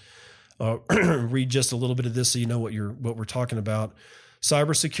mining. Read just a little bit of this so you know what we're talking about.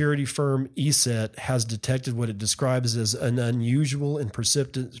 Cybersecurity firm ESET has detected what it describes as an unusual and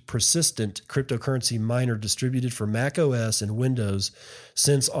persistent cryptocurrency miner distributed for Mac OS and Windows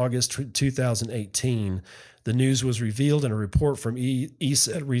since August 2018. The news was revealed in a report from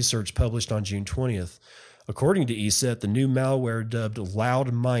ESET Research published on June 20th. According to ESET, the new malware dubbed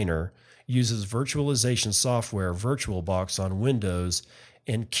Loud Miner uses virtualization software VirtualBox on Windows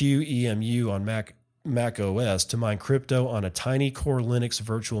and QEMU on Mac OS to mine crypto on a tiny core Linux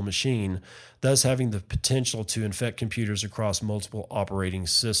virtual machine, thus having the potential to infect computers across multiple operating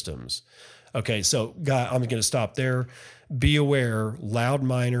systems. Okay, so I'm going to stop there. Be aware, Loud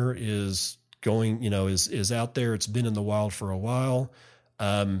Miner is going, is out there. It's been in the wild for a while.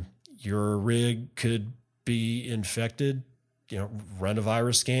 Your rig could be infected. Run a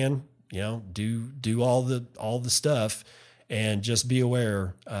virus scan. Do all the stuff. And just be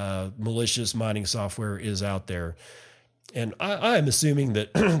aware, malicious mining software is out there. And I'm assuming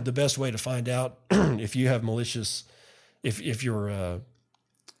that the best way to find out if you have malicious, if you're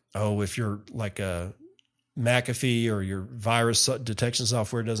like a McAfee or your virus detection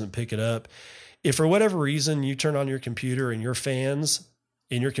software doesn't pick it up, if for whatever reason you turn on your computer and your fans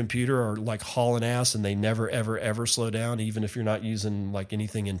in your computer are like hauling ass and they never, ever, ever slow down, even if you're not using like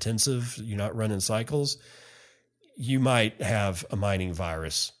anything intensive, you're not running cycles, you might have a mining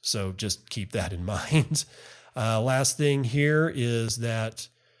virus. So just keep that in mind. Last thing here is that,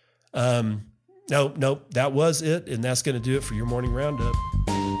 nope, that was it. And that's going to do it for your morning roundup.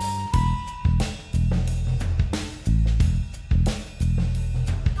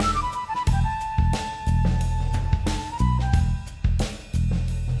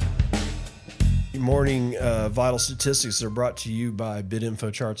 Morning vital statistics are brought to you by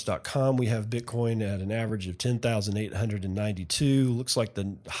bitinfocharts.com. We have Bitcoin at an average of 10,892. Looks like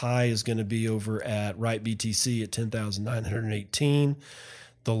the high is going to be over at Right BTC at 10,918.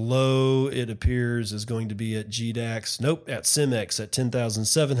 The low, it appears, is going to be at GDAX. Nope, at CIMEX at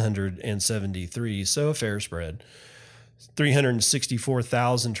 10,773. So a fair spread.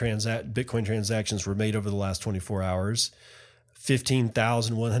 364,000 Bitcoin transactions were made over the last 24 hours.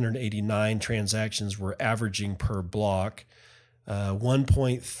 15,189 transactions were averaging per block.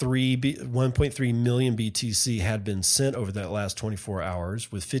 1.3 million BTC had been sent over that last 24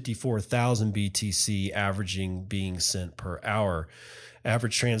 hours, with 54,000 BTC averaging being sent per hour.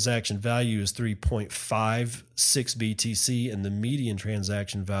 Average transaction value is 3.56 BTC, and the median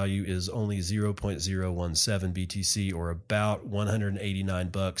transaction value is only 0.017 BTC, or about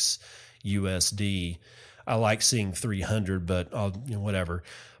 $189 USD. I like seeing 300, but whatever.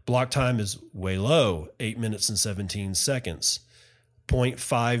 Block time is way low, 8 minutes and 17 seconds.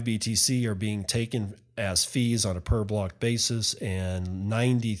 0.5 BTC are being taken as fees on a per block basis, and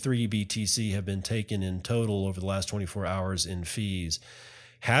 93 BTC have been taken in total over the last 24 hours in fees.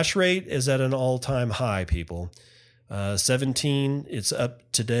 Hash rate is at an all-time high, people. 17, it's up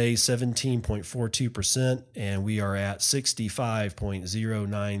today 17.42%, and we are at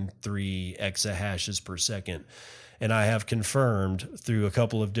 65.093 exahashes per second. And I have confirmed through a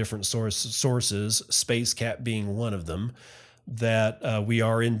couple of different sources, SpaceCap being one of them, that we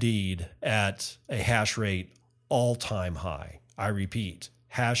are indeed at a hash rate all-time high. I repeat,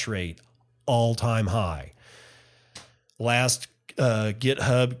 hash rate all-time high. Last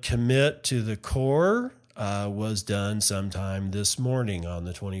GitHub commit to the core was done sometime this morning on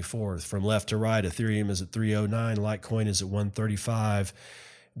the 24th. From left to right, Ethereum is at 309, Litecoin is at 135,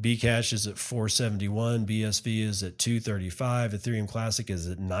 Bcash is at 471, BSV is at 235, Ethereum Classic is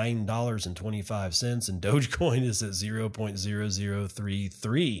at $9.25, and Dogecoin is at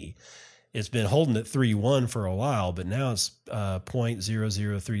 0.0033. It's been holding at 3.1 for a while, but now it's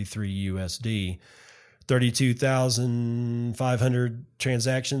 0.0033 USD. 32,500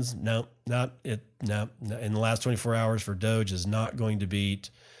 transactions. No, not it. No, in the last 24 hours for Doge is not going to beat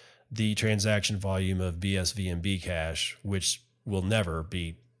the transaction volume of BSV and Bcash, which will never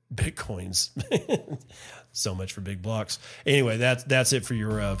beat Bitcoin's. So much for big blocks. Anyway, that's it for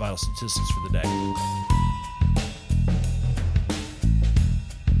your vital statistics for the day.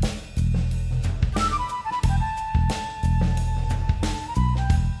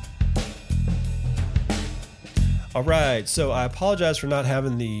 All right, so I apologize for not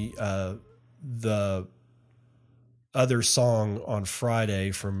having the other song on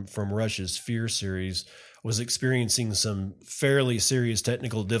Friday from Rush's Fear series. Was experiencing some fairly serious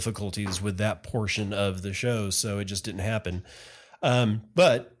technical difficulties with that portion of the show, so it just didn't happen.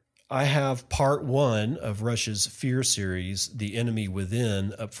 But I have part 1 of Rush's Fear series, The Enemy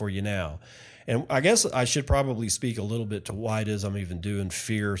Within, up for you now. And I guess I should probably speak a little bit to why it is I'm even doing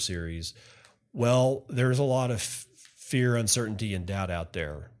Fear series. Well, there's a lot of fear, uncertainty, and doubt out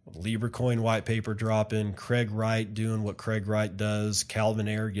there. LibraCoin white paper dropping, Craig Wright doing what Craig Wright does, Calvin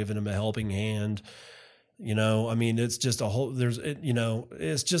Ayre giving him a helping hand. It's just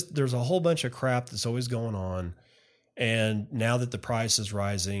there's a whole bunch of crap that's always going on. And now that the price is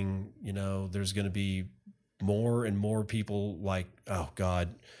rising, there's going to be more and more people like, oh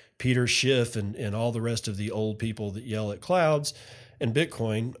God, Peter Schiff and all the rest of the old people that yell at clouds and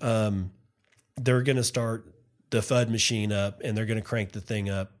Bitcoin. They're going to start the FUD machine up, and they're going to crank the thing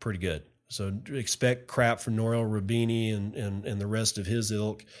up pretty good. So expect crap from Nouriel Roubini and the rest of his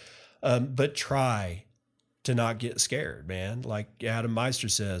ilk. But try to not get scared, man. Like Adam Meister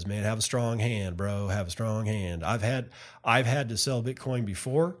says, man, have a strong hand, bro. Have a strong hand. I've had to sell Bitcoin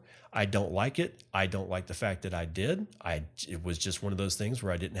before. I don't like it. I don't like the fact that I did. It was just one of those things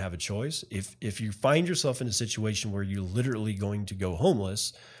where I didn't have a choice. If you find yourself in a situation where you're literally going to go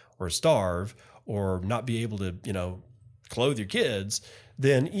homeless or starve or not be able to, clothe your kids,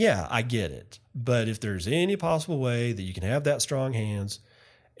 then yeah, I get it. But if there's any possible way that you can have that strong hands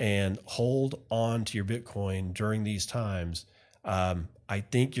and hold on to your Bitcoin during these times, I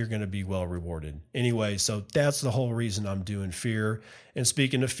think you're going to be well rewarded. Anyway, so that's the whole reason I'm doing fear. And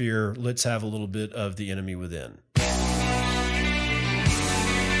speaking of fear, let's have a little bit of the enemy within.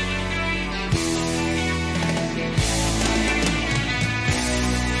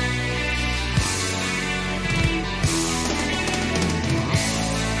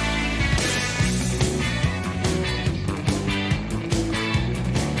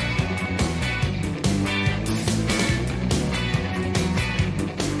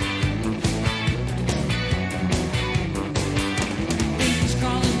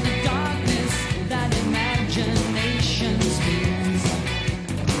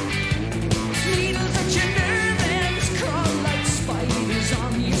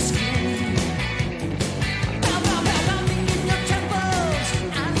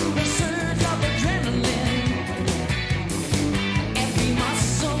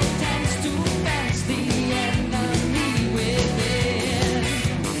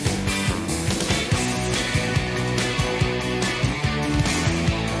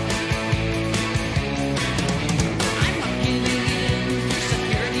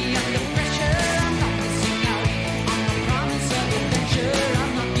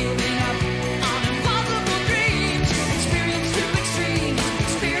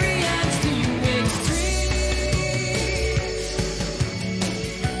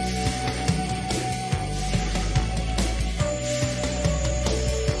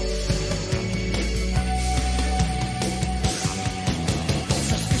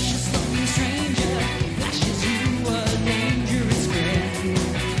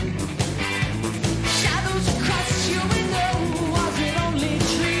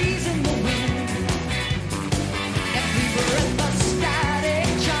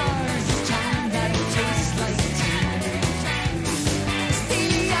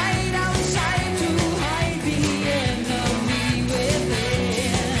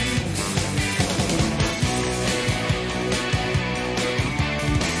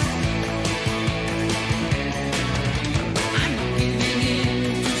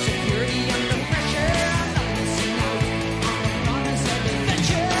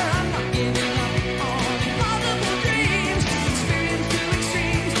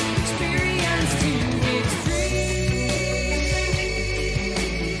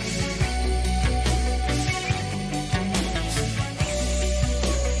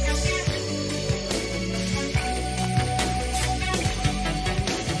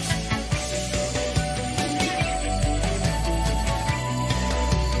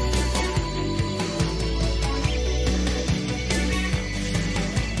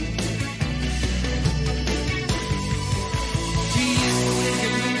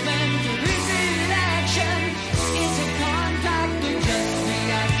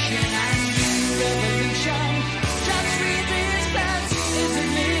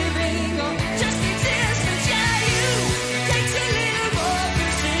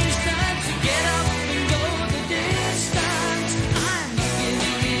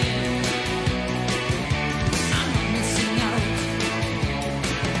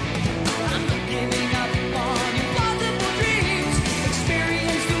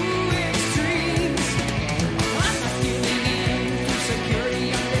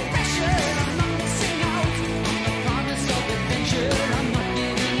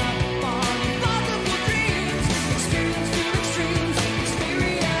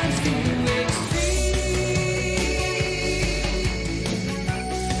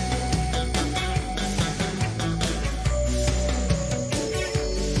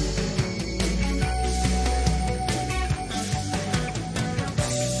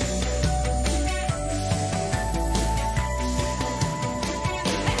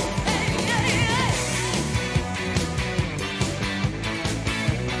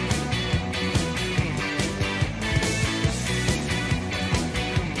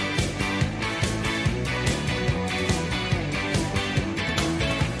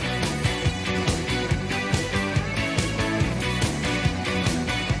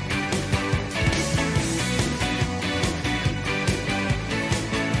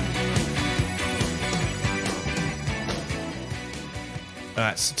 All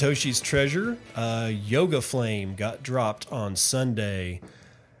right, Satoshi's Treasure. Yoga Flame got dropped on Sunday.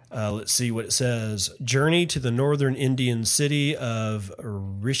 Let's see what it says. Journey to the northern Indian city of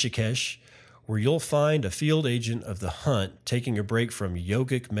Rishikesh, where you'll find a field agent of the hunt taking a break from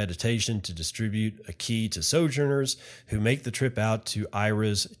yogic meditation to distribute a key to sojourners who make the trip out to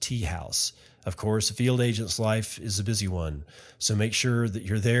Ira's tea house. Of course, a field agent's life is a busy one, so make sure that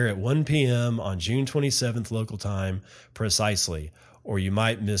you're there at 1 p.m. on June 27th local time precisely, or you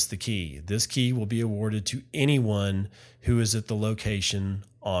might miss the key. This key will be awarded to anyone who is at the location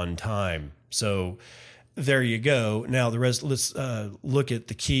on time. So there you go. Now the rest, let's look at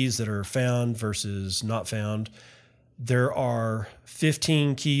the keys that are found versus not found. There are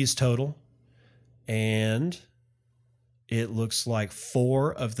 15 keys total, and it looks like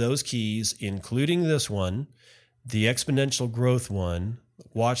 4 of those keys, including this one, the exponential growth one,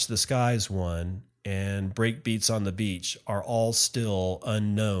 watch the skies one, and break beats on the beach, are all still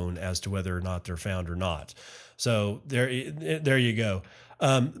unknown as to whether or not they're found or not. So there you go.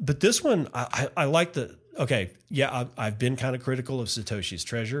 But this one, I like the, okay, yeah, I've been kind of critical of Satoshi's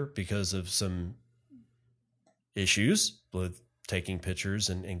Treasure because of some issues with taking pictures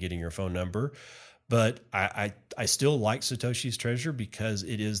and getting your phone number. But I still like Satoshi's Treasure because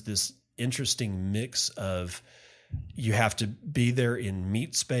it is this interesting mix of, you have to be there in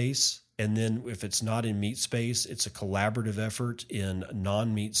meat space. And then if it's not in meat space, it's a collaborative effort in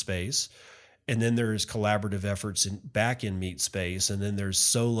non-meat space. And then there's collaborative efforts back in meat space. And then there's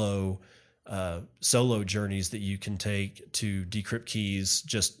solo journeys that you can take to decrypt keys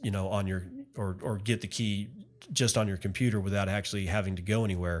just, on your, or get the key just on your computer without actually having to go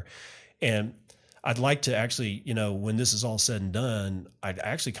anywhere. And I'd like to actually, when this is all said and done, I'd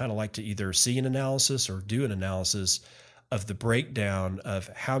actually kind of like to either see an analysis or do an analysis of the breakdown of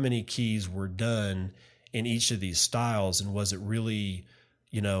how many keys were done in each of these styles. And was it really,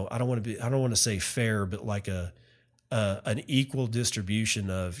 I don't want to say fair, but like an equal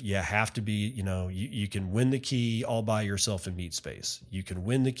distribution of, you have to be, you can win the key all by yourself in meat space. You can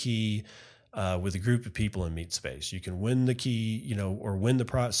win the key with a group of people in meat space. You can win the key, or win the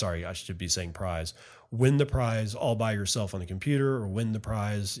prize. Sorry, I should be saying prize. Win the prize all by yourself on the computer, or win the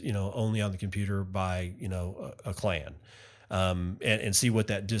prize, only on the computer by, a clan. And see what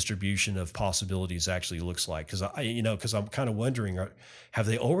that distribution of possibilities actually looks like. Because I'm kind of wondering, have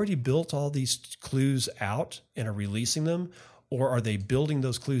they already built all these clues out and are releasing them, or are they building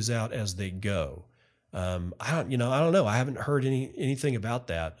those clues out as they go? I don't know. I haven't heard anything about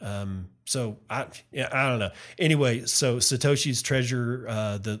that. So I don't know. Anyway, so Satoshi's Treasure,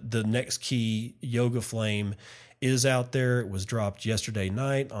 the next key, Yoga Flame, is out there. It was dropped yesterday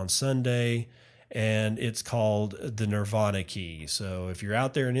night on Sunday, and it's called the Nirvana Key. So if you're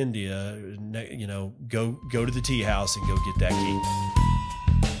out there in India, go to the tea house and go get that key.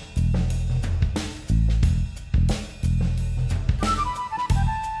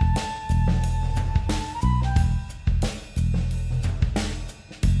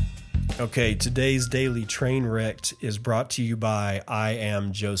 Okay, today's Daily Train Wrecked is brought to you by I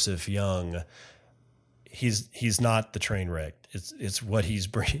Am Joseph Young. He's not the train wrecked. It's what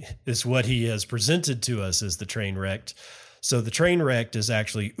he has presented to us as the train wrecked. So the train wrecked is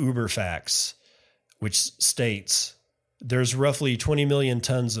actually Uber facts, which states there's roughly 20 million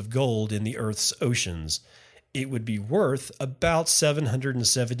tons of gold in the Earth's oceans. It would be worth about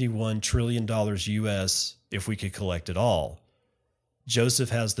 $771 trillion US if we could collect it all. Joseph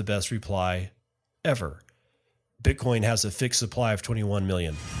has the best reply ever. Bitcoin has a fixed supply of 21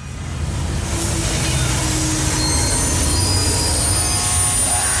 million.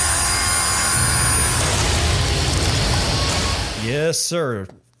 Yes, sir.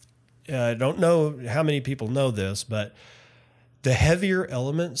 I don't know how many people know this, but the heavier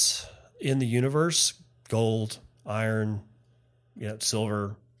elements in the universe, gold, iron,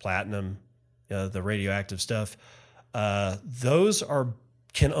 silver, platinum, the radioactive stuff, those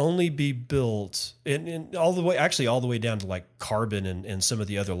can only be built in all the way down to like carbon and some of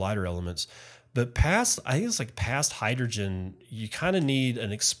the other lighter elements. But past hydrogen, you kind of need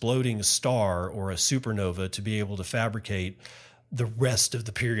an exploding star or a supernova to be able to fabricate the rest of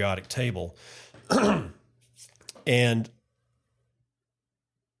the periodic table. And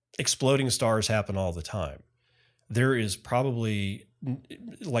exploding stars happen all the time. There is probably,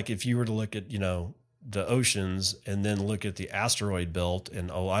 like, if you were to look at, the oceans and then look at the asteroid belt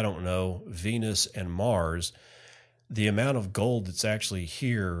and, I don't know, Venus and Mars, the amount of gold that's actually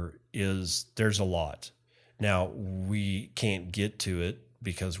here there's a lot. Now, we can't get to it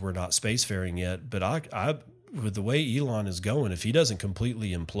because we're not spacefaring yet, but I with the way Elon is going, if he doesn't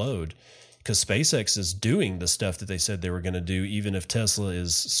completely implode, because SpaceX is doing the stuff that they said they were going to do, even if Tesla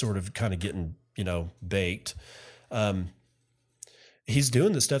is sort of kind of getting, baked, he's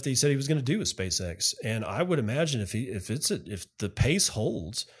doing the stuff that he said he was going to do with SpaceX. And I would imagine if the pace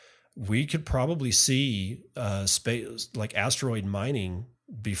holds, we could probably see space, like asteroid mining,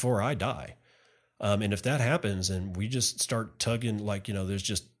 before I die. And if that happens and we just start tugging, there's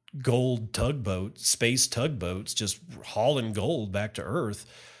just gold tugboats, space tugboats, just hauling gold back to Earth,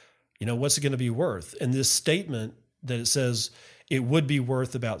 what's it going to be worth? And this statement that it says it would be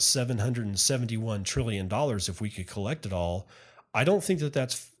worth about $771 trillion if we could collect it all, I don't think that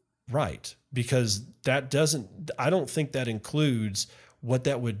that's right, because I don't think that includes what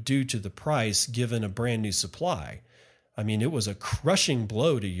that would do to the price given a brand new supply. I mean, it was a crushing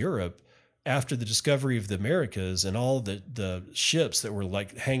blow to Europe after the discovery of the Americas, and all the ships that were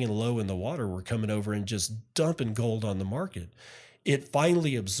like hanging low in the water were coming over and just dumping gold on the market. It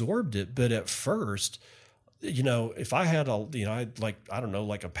finally absorbed it. But at first, if I had like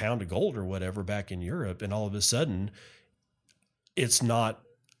a pound of gold or whatever back in Europe, and all of a sudden it's not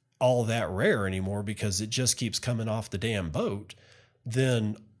all that rare anymore because it just keeps coming off the damn boat,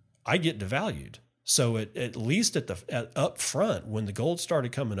 then I get devalued. So at least up front, when the gold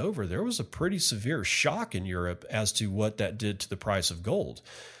started coming over, there was a pretty severe shock in Europe as to what that did to the price of gold.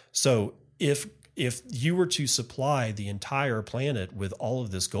 So if you were to supply the entire planet with all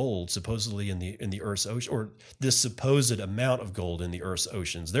of this gold, supposedly in the Earth's ocean, or this supposed amount of gold in the Earth's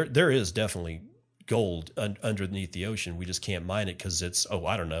oceans, there is definitely gold underneath the ocean. We just can't mine it because it's,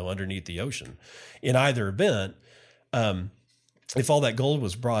 underneath the ocean. In either event, if all that gold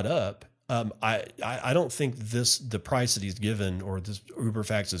was brought up, I don't think the price that he's given, or this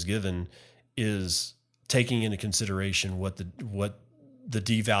Uberfax is given, is taking into consideration what the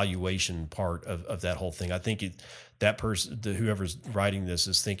devaluation part of that whole thing. I think that person, whoever's writing this,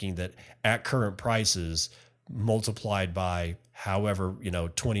 is thinking that at current prices multiplied by however,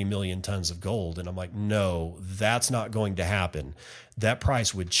 20 million tons of gold. And I'm like, no, that's not going to happen. That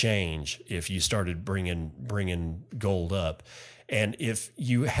price would change if you started bringing gold up. And if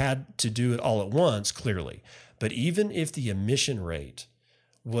you had to do it all at once, clearly. But even if the emission rate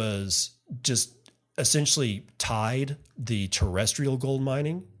was just essentially tied the terrestrial gold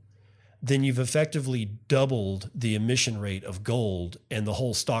mining, then you've effectively doubled the emission rate of gold, and the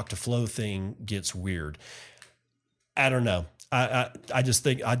whole stock to flow thing gets weird. I don't know. I just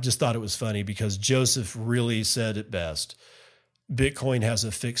thought it was funny because Joseph really said it best. Bitcoin has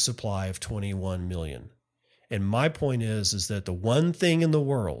a fixed supply of 21 million. And my point is that the one thing in the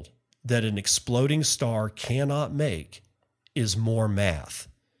world that an exploding star cannot make is more math.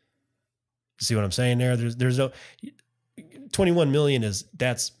 See what I'm saying there? There's no 21 million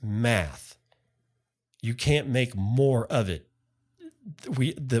that's math. You can't make more of it.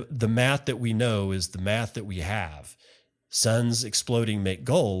 The math that we know is the math that we have. Suns exploding make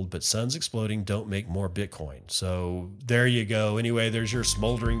gold, but suns exploding don't make more Bitcoin. So there you go. Anyway, there's your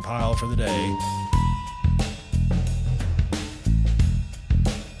smoldering pile for the day.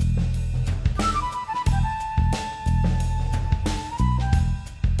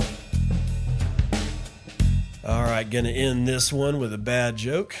 All right, going to end this one with a bad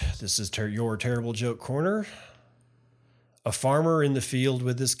joke. This is your terrible joke corner. A farmer in the field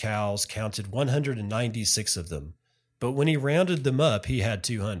with his cows counted 196 of them, but when he rounded them up, he had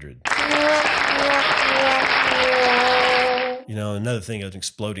 200. Another thing an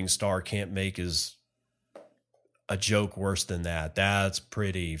exploding star can't make is a joke worse than that. That's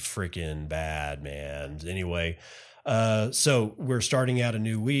pretty freaking bad, man. Anyway, so we're starting out a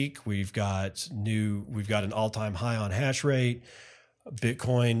new week. We've got an all-time high on hash rate.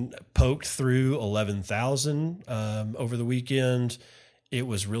 Bitcoin poked through 11,000 over the weekend. It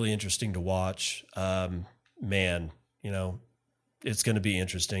was really interesting to watch. It's going to be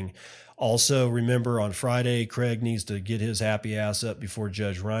interesting. Also, remember on Friday, Craig needs to get his happy ass up before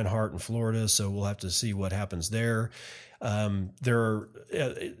Judge Reinhardt in Florida. So we'll have to see what happens there. You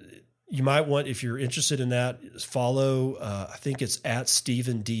might want, if you're interested in that, follow, I think it's at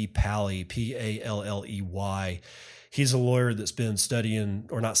Stephen D. Palley, Palley. He's a lawyer that's been studying,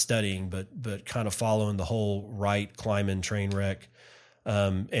 or not studying, but kind of following the whole right climbing train wreck.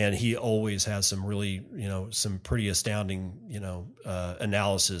 And he always has some really, some pretty astounding,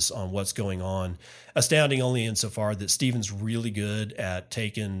 analysis on what's going on. Astounding only insofar that Stephen's really good at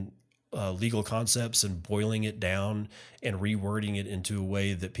taking legal concepts and boiling it down and rewording it into a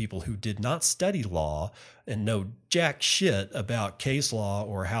way that people who did not study law and know jack shit about case law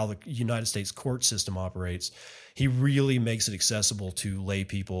or how the United States court system operates, he really makes it accessible to lay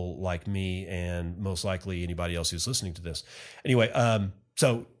people like me and most likely anybody else who's listening to this. Anyway,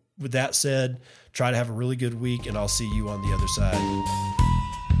 so with that said, try to have a really good week, and I'll see you on the other side.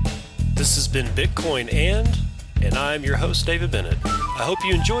 This has been Bitcoin and I'm your host, David Bennett. I hope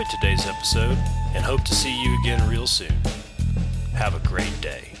you enjoyed today's episode and hope to see you again real soon. Have a great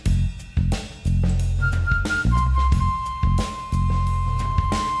day.